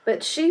was,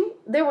 but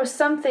there was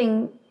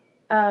something.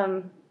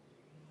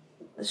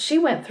 She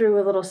went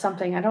through a little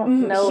something. I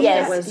don't know if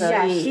it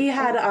was. She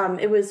had.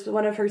 It was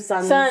one of her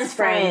son's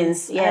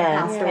friends.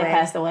 had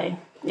passed away.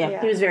 Yeah.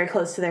 He was very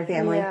close to their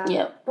family. Yeah.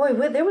 Yep. Boy,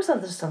 there was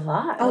just a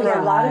lot. Oh, There were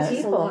yeah, a lot of just a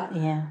people. lot.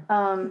 Yeah.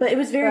 But it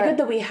was very good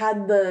that we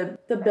had the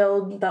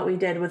build that we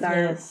did with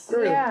our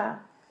group. Yeah.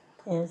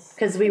 Yes.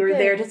 Because we were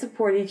there to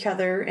support each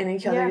other and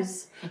each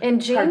other's.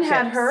 And Jean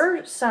had hardships.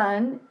 her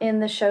son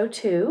in the show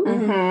too,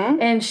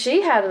 and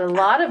she had a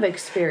lot of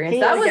experience.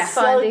 That was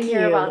fun so to hear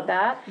cute. about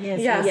that.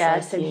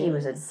 Yes, and he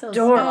was So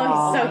adorable.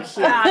 Oh, he's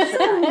so cute.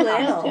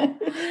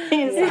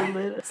 So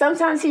little.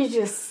 Sometimes he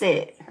just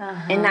sit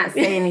and not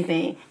say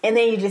anything, and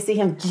then you just see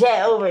him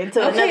jet over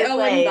to another Owen,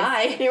 place.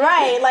 bye. You're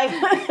right, like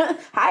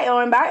hi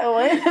Owen, bye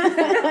Owen.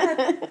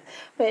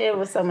 But it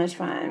was so much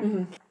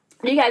fun.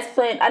 You guys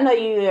plan? I know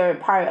you are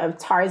part of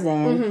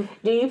Tarzan.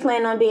 Do you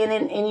plan on being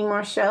in any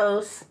more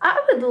shows? I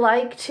would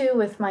like to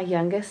with my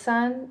youngest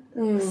son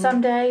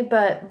someday,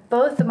 but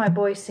both of my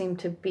boys seem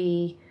to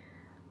be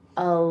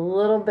a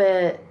little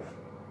bit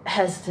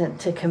hesitant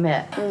to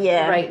commit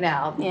right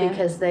now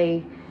because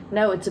they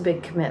know it's a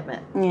big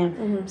commitment.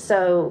 Yeah.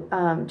 So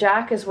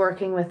Jack is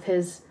working with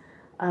his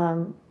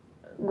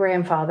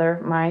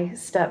grandfather, my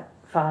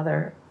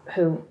stepfather,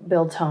 who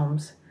builds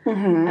homes.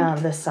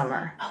 This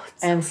summer.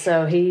 And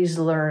so he's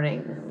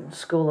learning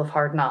School of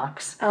Hard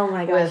Knocks. Oh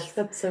my gosh,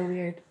 that's so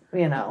weird.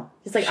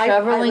 He's like,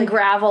 shoveling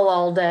gravel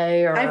all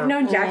day. Or I've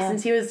known Jack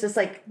since he was just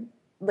like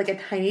a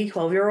tiny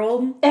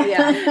 12-year-old.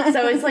 Yeah.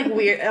 So it's like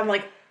weird. I'm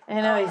like,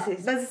 I know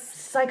he's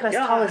like as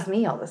tall as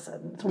me all of a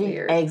sudden. It's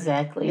weird.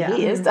 Exactly. Yeah.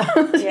 He is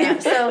tall. Yeah.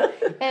 So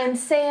and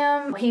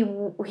Sam,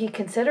 he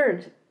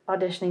considered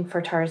auditioning for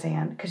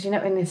Tarzan because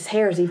and his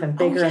hair is even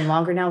bigger and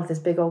longer now with his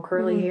big old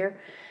curly hair.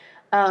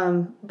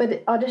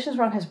 But auditions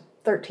were on his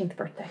 13th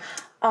birthday.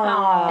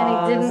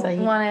 And he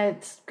didn't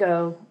want to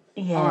go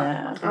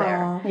on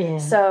there. Yeah.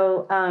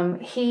 So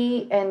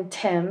he and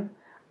Tim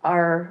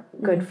are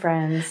good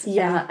friends.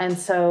 Yeah. And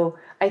so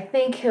I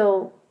think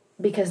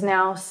because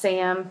now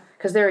Sam,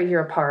 because they're a year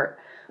apart,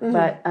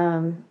 but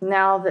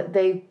now that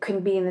they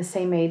can be in the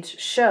same age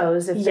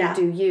shows, if they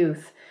do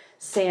youth,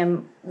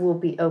 Sam will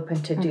be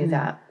open to do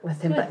that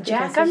with him. But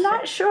Jack, I'm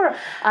not sure.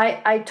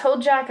 I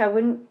told Jack I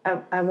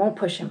won't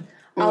push him.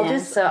 I'll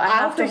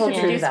have to hold to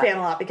true do to that. Spam a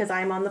lot because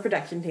I'm on the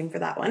production team for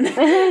that one.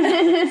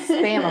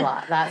 Spam a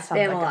lot. That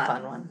sounds Spam like a lot. a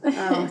fun one.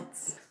 I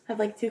have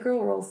like 2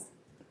 girl roles.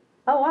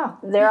 Oh wow.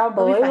 They're all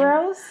boy fine.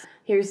 girls?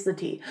 Here's the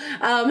tea.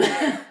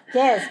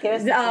 Yes,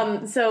 give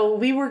us So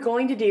we were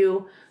going to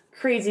do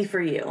Crazy for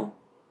You,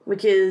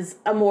 which is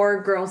a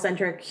more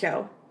girl-centric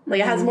show.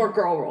 Like it has more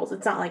girl roles.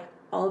 It's not like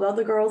all about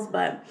the girls,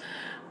 but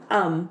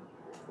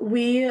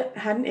we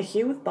had an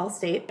issue with Ball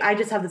State. I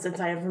just have this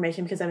inside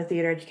information because I'm a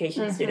theater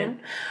education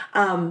student.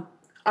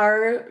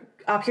 our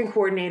option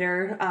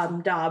coordinator,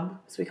 Dob,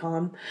 as we call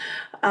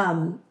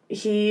him,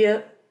 he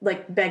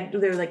like begged,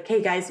 they were like,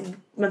 hey guys,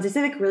 Muncie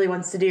Civic really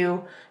wants to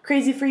do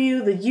Crazy for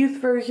You, the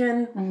youth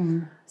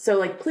version. So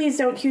like, please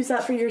don't choose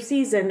that for your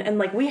season. And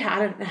like, we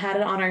hadn't had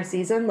it on our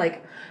season.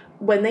 Like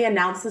when they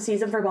announced the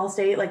season for Ball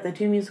State, like the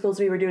 2 musicals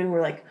we were doing were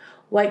like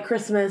White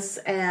Christmas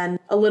and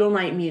A Little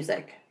Night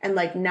Music. And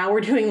like now we're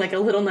doing like A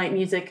Little Night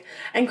Music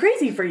and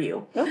Crazy for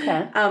You.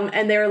 Okay.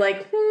 And they were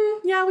like,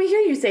 yeah, we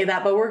hear you say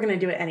that, but we're going to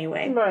do it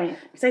anyway. Right.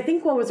 Because I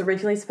think what was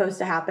originally supposed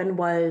to happen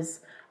was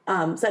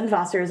Sutton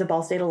Foster is a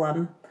Ball State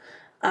alum.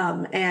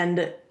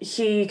 And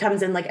he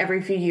comes in like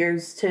every few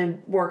years to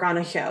work on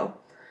a show.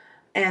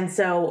 And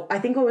so I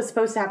think what was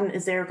supposed to happen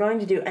is they were going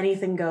to do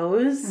Anything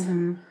Goes.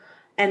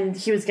 And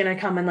he was going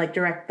to come and like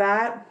direct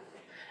that.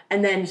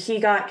 And then he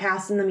got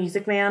cast in The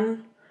Music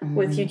Man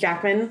with Hugh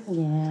Jackman.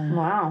 Yeah.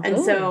 Wow. And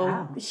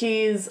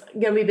he's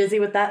going to be busy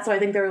with that. So I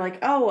think they were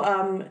like,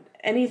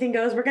 Anything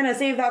Goes. We're going to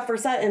save that for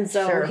Sutton.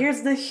 So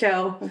here's this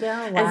show.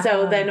 Yeah, wow. And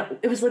so then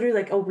it was literally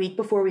like a week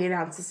before we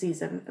announced the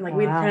season. And like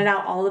we had printed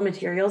out all the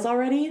materials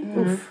already.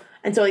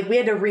 And so like we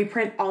had to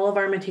reprint all of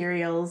our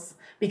materials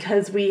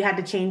because we had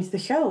to change the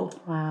show.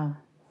 Wow.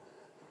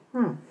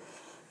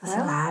 That's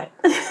a lot.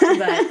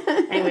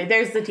 But anyway,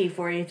 there's the tea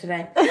for you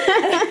today.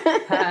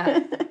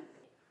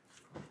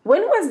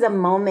 When was the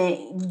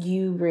moment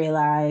you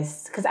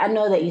realized, because I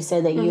know that you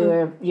said that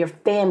your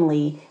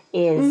family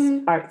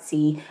is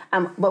artsy,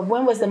 but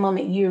when was the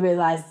moment you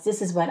realized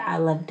this is what I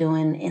love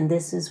doing and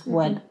this is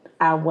what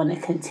I want to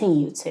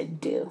continue to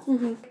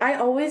do? I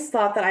always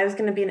thought that I was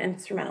going to be an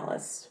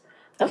instrumentalist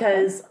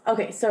because,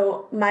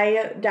 so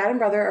my dad and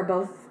brother are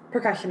both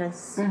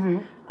percussionists,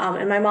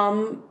 and my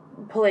mom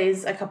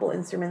plays a couple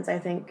instruments, I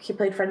think. She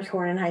played French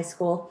horn in high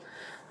school,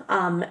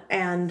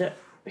 and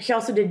she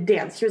also did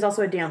dance. She was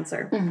also a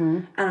dancer.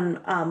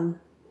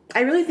 I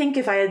really think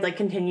if I had like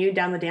continued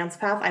down the dance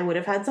path, I would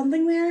have had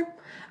something there.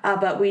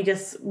 But we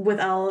just, with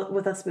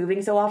us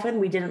moving so often,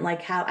 we didn't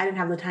I didn't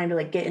have the time to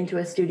like get into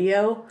a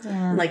studio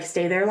and like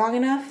stay there long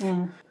enough.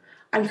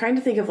 I'm trying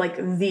to think of like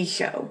the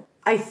show.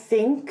 I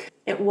think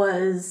it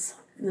was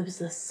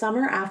the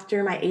summer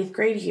after my 8th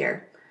grade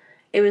year.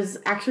 It was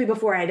actually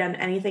before I had done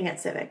anything at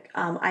Civic.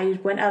 I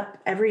went up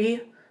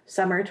every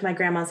summer to my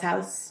grandma's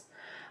house.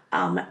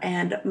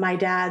 And my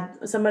dad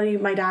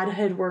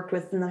had worked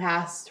with in the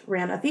past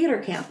ran a theater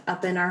camp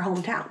up in our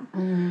hometown.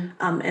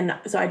 And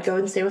so I'd go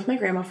and stay with my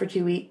grandma for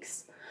 2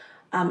 weeks.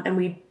 And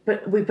we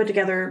put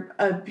together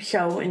a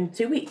show in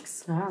 2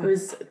 weeks. Wow.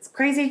 It's a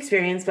crazy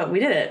experience, but we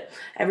did it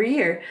every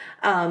year.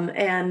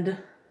 And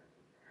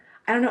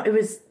I don't know,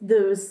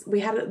 we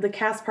had the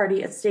cast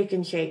party at Steak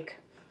and Shake.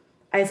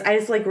 I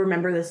just like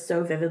remember this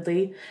so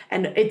vividly,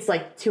 and it's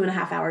like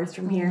 2.5 hours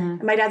from here.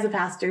 And my dad's a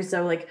pastor,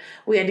 so like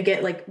we had to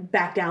get like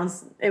back down.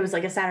 It was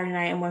like a Saturday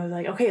night, and we were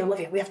like, okay,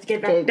 Olivia, we have to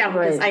get back down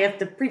because I have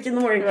to preach in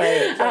the morning.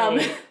 Right.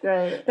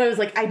 But I was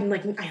like, I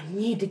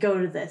need to go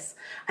to this.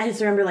 I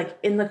just remember like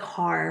in the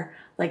car,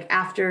 like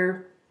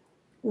after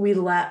we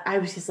left, I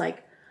was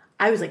like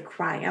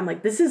crying. I'm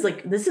like, these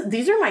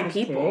are my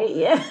people. Great,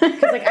 yeah.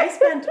 Because like I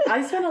spent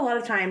a lot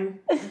of time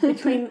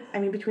between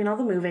all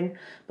the moving,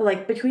 but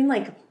like between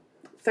like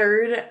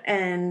 3rd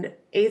and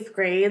 8th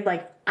grade,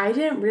 like I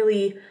didn't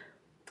really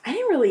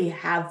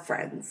have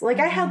friends. Like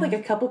I had like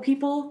a couple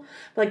people,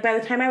 but like by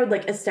the time I would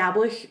like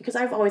establish, because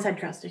I've always had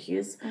trust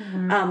issues,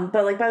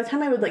 but like by the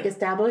time I would like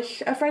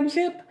establish a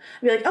friendship,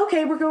 I'd be like,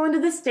 okay, we're going to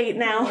this date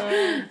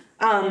now.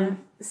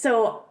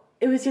 So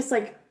it was just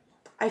like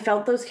I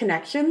felt those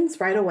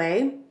connections right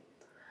away.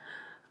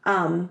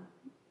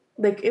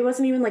 Like it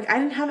wasn't even like I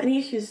didn't have any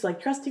issues like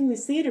trusting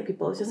these theater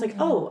people. It was just like,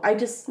 I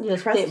just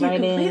trust you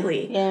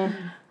completely.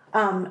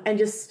 And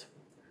just,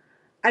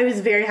 I was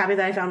very happy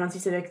that I found Muncie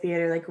Civic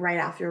Theater, like, right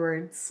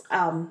afterwards,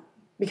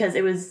 because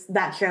it was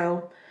that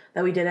show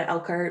that we did at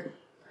Elkhart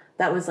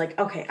that was like,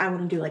 okay, I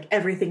want to do, like,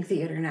 everything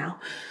theater now.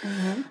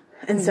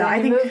 And so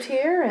I think... moved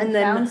here and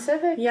then found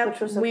Civic,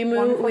 which was we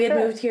had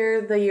moved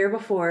here the year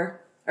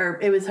before, or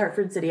it was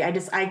Hartford City. I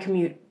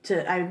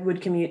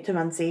would commute to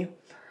Muncie.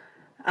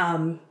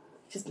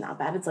 Just not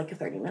bad. It's like a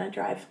 30-minute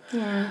drive.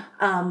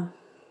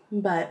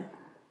 But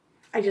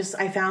I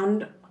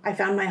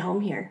found my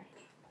home here.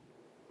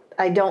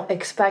 I don't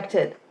expect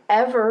it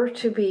ever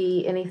to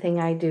be anything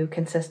I do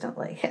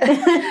consistently.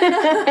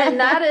 And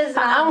that is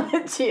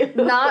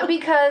not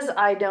because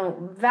I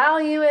don't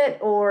value it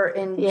or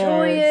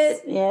enjoy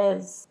it.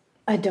 Yes.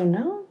 I don't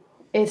know.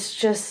 It's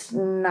just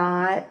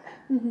not...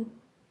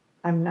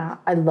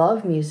 I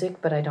love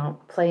music, but I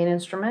don't play an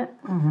instrument.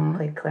 I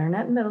played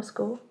clarinet in middle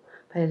school,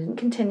 but I didn't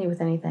continue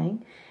with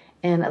anything.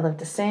 And I love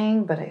to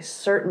sing, but I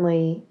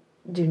certainly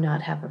do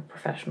not have a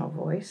professional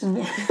voice.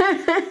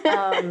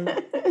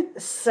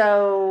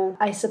 So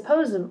I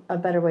suppose a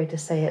better way to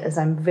say it is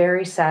I'm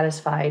very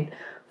satisfied,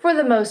 for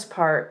the most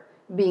part,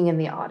 being in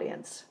the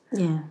audience.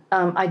 Yeah.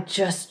 I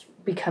just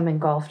become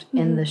engulfed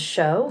in the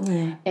show,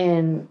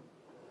 and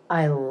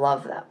I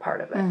love that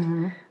part of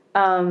it.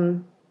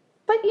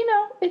 But,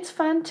 it's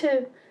fun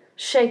to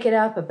shake it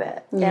up a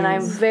bit. Yes, and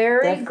I'm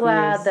very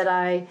glad that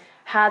I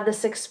had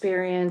this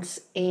experience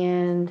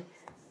and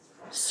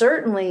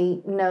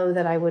certainly know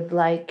that I would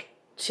like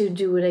to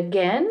do it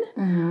again.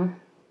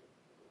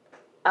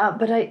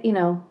 But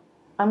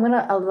I'm going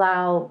to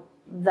allow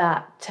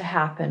that to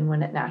happen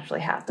when it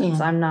naturally happens.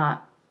 Yeah. I'm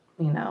not,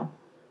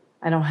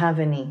 I don't have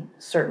any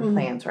certain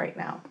plans right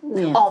now.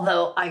 Yeah.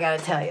 Although, I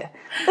gotta tell you,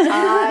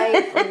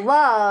 I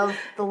love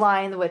The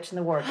Lion, the Witch, and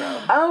the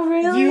Wardrobe. Oh,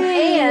 really?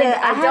 And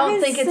I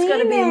don't think it's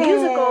going to be a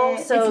musical.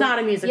 So It's not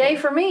a musical. Yay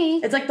for me.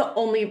 It's like the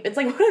only. It's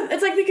like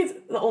it's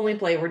the only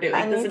play we're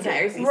doing this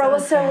entire season. Well,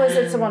 so was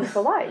It's a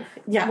Wonderful Life.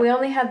 Yeah. We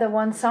only had the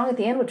one song at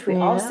the end, which we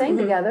all sang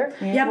together.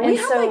 Yeah, but we And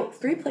had so- like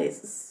 3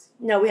 plays.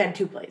 No, we had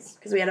 2 plays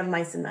because we had Of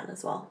Mice and Men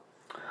as well.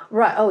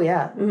 Right. Oh,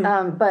 yeah.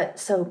 But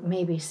so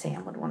maybe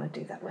Sam would want to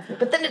do that with me.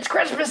 But then it's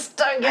Christmas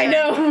time. I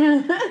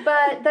know.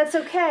 But that's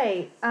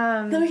okay.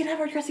 Then we can have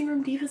our dressing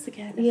room divas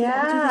again.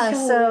 Yeah.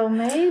 So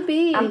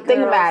maybe. I'm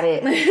thinking about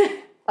it.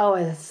 Oh,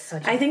 it's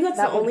such. I think that's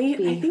the only.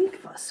 I think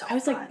so I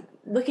was like fun.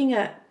 looking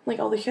at like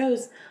all the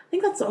shows. I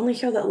think that's the only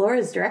show that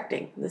Laura's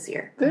directing this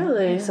year.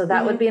 Really? So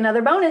that would be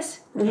another bonus.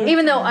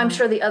 Even though I'm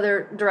sure the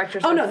other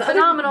directors are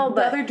phenomenal.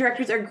 The other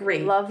directors are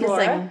great. Love Just,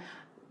 Laura.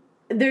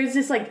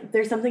 like,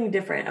 there's something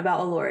different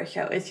about a Laura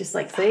show. It's just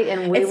like See,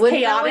 and we it's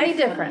wouldn't know chaotic. any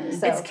different.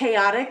 So. It's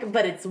chaotic,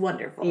 but it's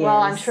wonderful. Yeah. Well,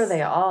 I'm sure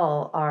they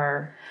all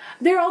are.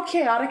 They're all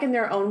chaotic in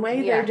their own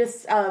way. Yeah. They're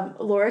just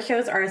Laura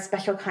shows are a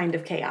special kind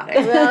of chaotic.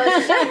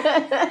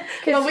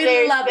 But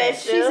we love it.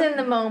 She's in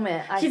the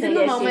moment. She's think. in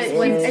the moment,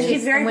 and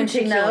she's very when she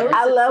particular. knows.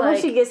 I love when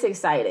like- she gets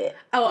excited.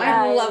 Oh,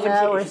 I love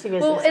love when she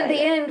gets Well, excited. at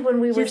the end when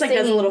we were just like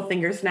singing, does a little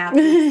finger snap.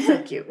 It's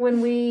so cute.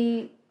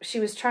 when she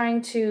was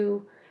trying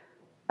to,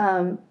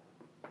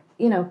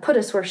 put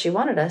us where she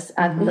wanted us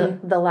at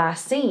the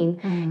last scene,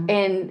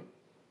 and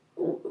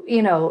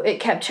it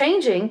kept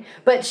changing,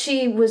 but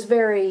she was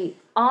very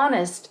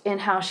honest in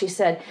how she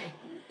said,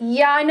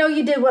 yeah, I know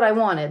you did what I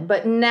wanted,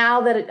 but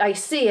now that I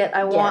see it,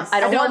 I don't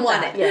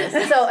want that. it.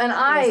 Yes. So, and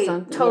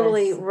I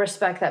totally yes.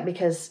 respect that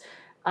because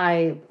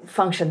I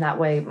function that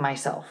way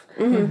myself.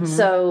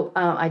 So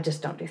I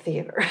just don't do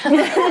theater.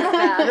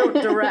 I don't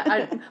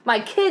direct. My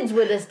kids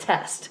would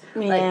attest.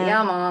 Like,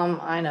 yeah, Mom,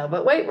 I know,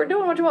 but wait, we're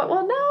doing what you want.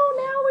 Well,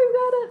 no, now we've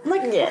got to. I'm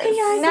like, Yes. okay,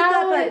 yeah, I said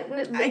Now that,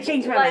 but I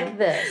changed my like mind.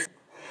 this.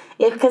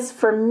 Because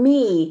for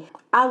me,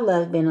 I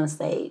love being on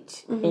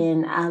stage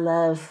and I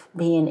love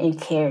being in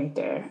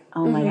character.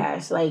 Oh my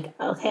gosh. Like,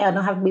 okay, I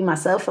don't have to be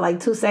myself for like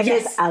 2 seconds.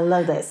 Yes. I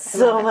love that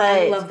so much.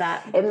 I love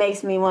that. It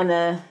makes me want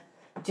to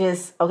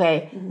just,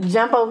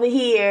 jump over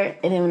here.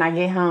 And then when I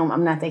get home,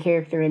 I'm not the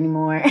character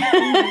anymore.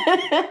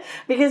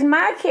 Because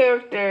my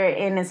character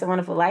in It's a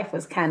Wonderful Life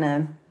was kind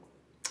of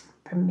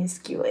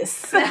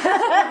promiscuous. She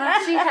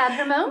had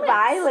her moment.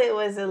 Violet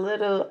was a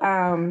little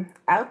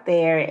out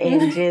there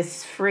and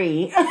just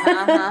free.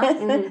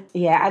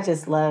 Yeah, I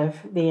just love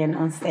being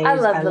on stage. I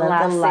love the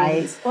last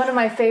lights. scene. One of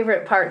my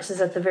favorite parts is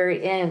at the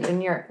very end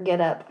in your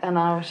get up, and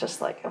I was just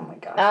like, oh my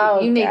gosh, Oh,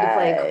 you need to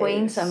play a guys.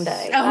 queen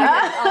someday. Oh my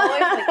God.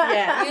 Always like,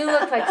 Yeah. you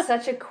look like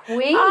such a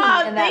queen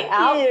Oh, in that thank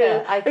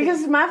outfit. you.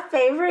 Because my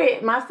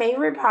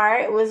favorite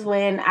part was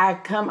when I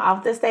come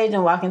off the stage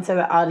and walk into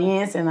the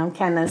audience and I'm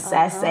kind of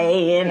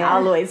sassy and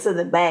all the way to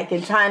the back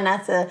and trying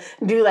not to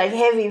do like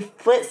heavy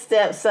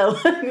footsteps. So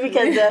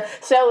because the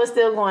show was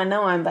still going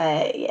on,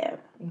 but yeah,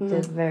 You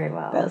did very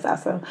well. that was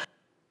awesome.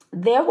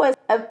 There was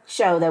a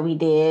show that we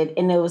did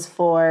and it was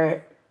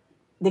for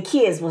the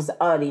kids was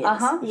the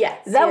audience.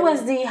 Yes. That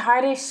was the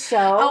hardest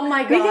show. Oh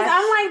my Because gosh.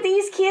 I'm like,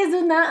 these kids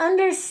do not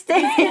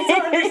understand.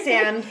 don't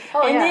understand.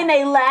 And then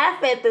they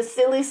laugh at the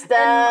silly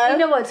stuff. You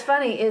know what's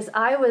funny is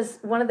I was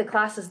one of the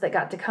classes that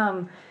got to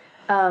come.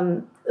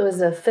 It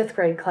was a 5th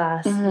grade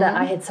class that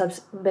I had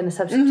been a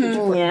substitute teacher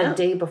for Yeah. the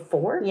day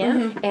before.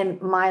 Yeah.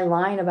 And my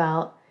line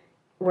about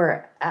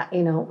where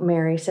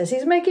Mary says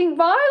he's making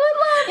Violet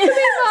laugh to me,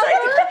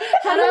 Mother,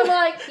 and I'm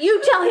like,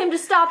 you tell him to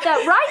stop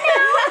that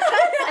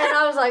right now. And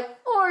I was like,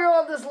 oh, you're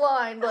on this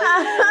line, like,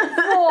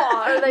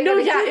 are they No,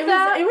 gonna yeah, keep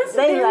that? it was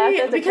They very, laughed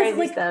at the because crazy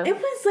like stuff. it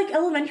was like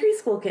elementary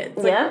school kids.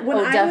 Like, Yeah. when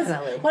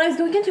Definitely. when I was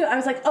going into it, I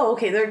was like, oh,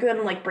 okay, they're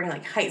gonna like bring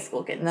like high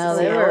school kids. No,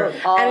 to they see were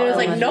it. all and it was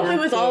like, elementary nope, it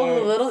was all the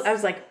kids. little. I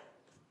was like,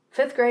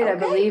 5th grade, I Okay.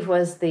 believe,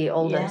 was the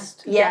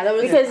oldest. Yeah, that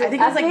was because I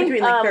think it was like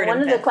between like 3rd one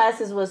and of the 5th.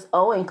 classes was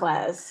Owen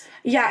class.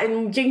 Yeah,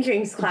 and Jing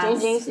Jing's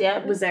class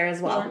was there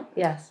as well.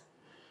 Yes.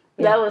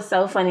 That was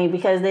so funny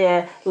because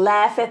they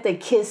laugh at the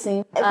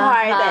kissing part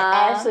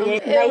that Ashley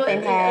and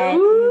Nathan had.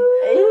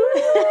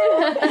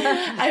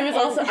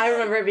 I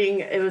remember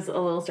it was a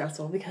little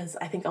stressful because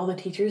I think all the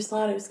teachers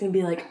thought it was going to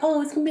be like,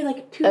 oh, it's going to be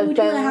like two and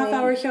a half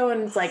hour show,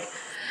 and it's like,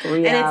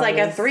 3 and hours. it's like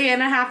a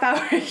 3.5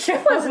 hour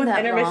show Wasn't with that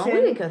intermission. long?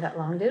 We didn't go that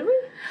long, did we?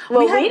 Well,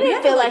 we we didn't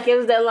had feel like- like it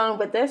was that long,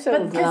 but that show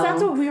was Because long.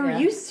 that's what we were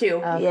used to.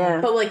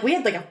 Yeah. But like we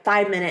had like a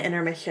 5-minute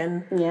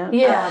intermission. Yeah.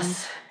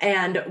 Yes.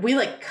 And we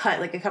like cut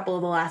like a couple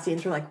of the last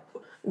scenes. We're like,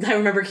 I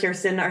remember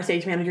Kirsten, our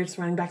stage manager, just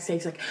running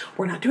backstage like,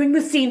 we're not doing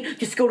this scene.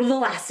 Just go to the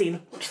last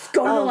scene. Just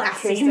go to the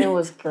last Kirsten scene.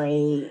 was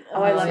great.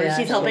 Oh, I love her. yeah,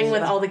 She's she helping is.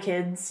 with all the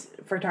kids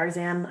for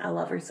Tarzan. I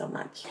love her so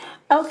much.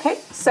 Okay,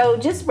 so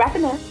just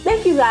wrapping up.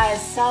 Thank you guys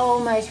so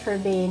much for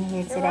being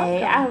here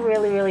today. I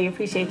really, really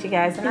appreciate you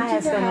guys, and I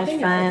had so much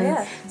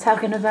fun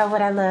talking about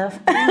what I love.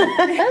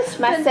 That's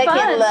my It's second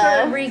fun love.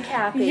 sort of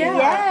recapping. Yeah.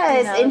 Yes,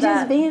 You know, and that-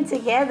 just being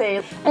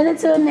together. And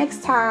until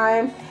next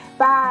time,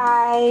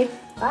 bye.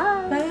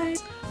 Bye.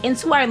 And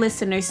to our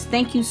listeners,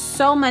 thank you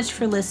so much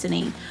for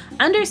listening.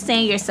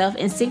 Understand yourself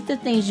and seek the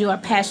things you are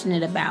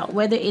passionate about,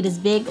 whether it is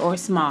big or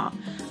small.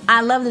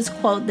 I love this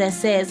quote that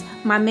says,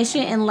 "My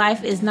mission in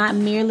life is not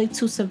merely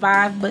to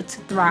survive, but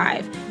to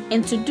thrive,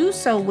 and to do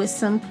so with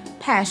some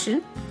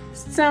passion,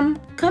 some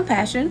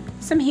compassion,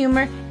 some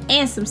humor,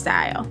 and some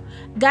style."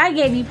 God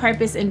gave you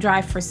purpose and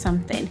drive for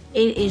something.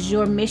 It is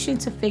your mission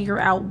to figure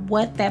out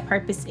what that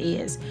purpose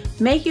is.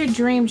 Make your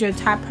dreams your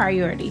top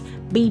priority.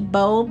 Be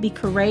bold, be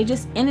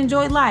courageous, and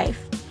enjoy life.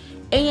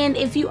 And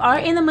if you are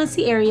in the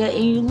Muncie area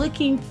and you're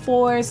looking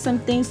for some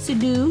things to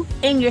do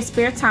in your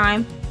spare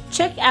time,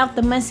 check out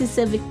the Muncie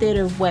Civic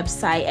Theater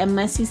website at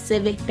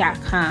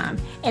munciecivic.com.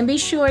 And be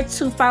sure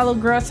to follow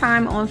Girl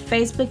Time on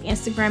Facebook,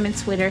 Instagram, and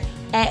Twitter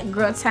at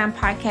Girl Time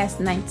Podcast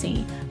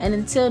 19. And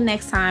until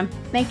next time,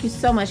 thank you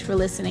so much for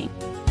listening.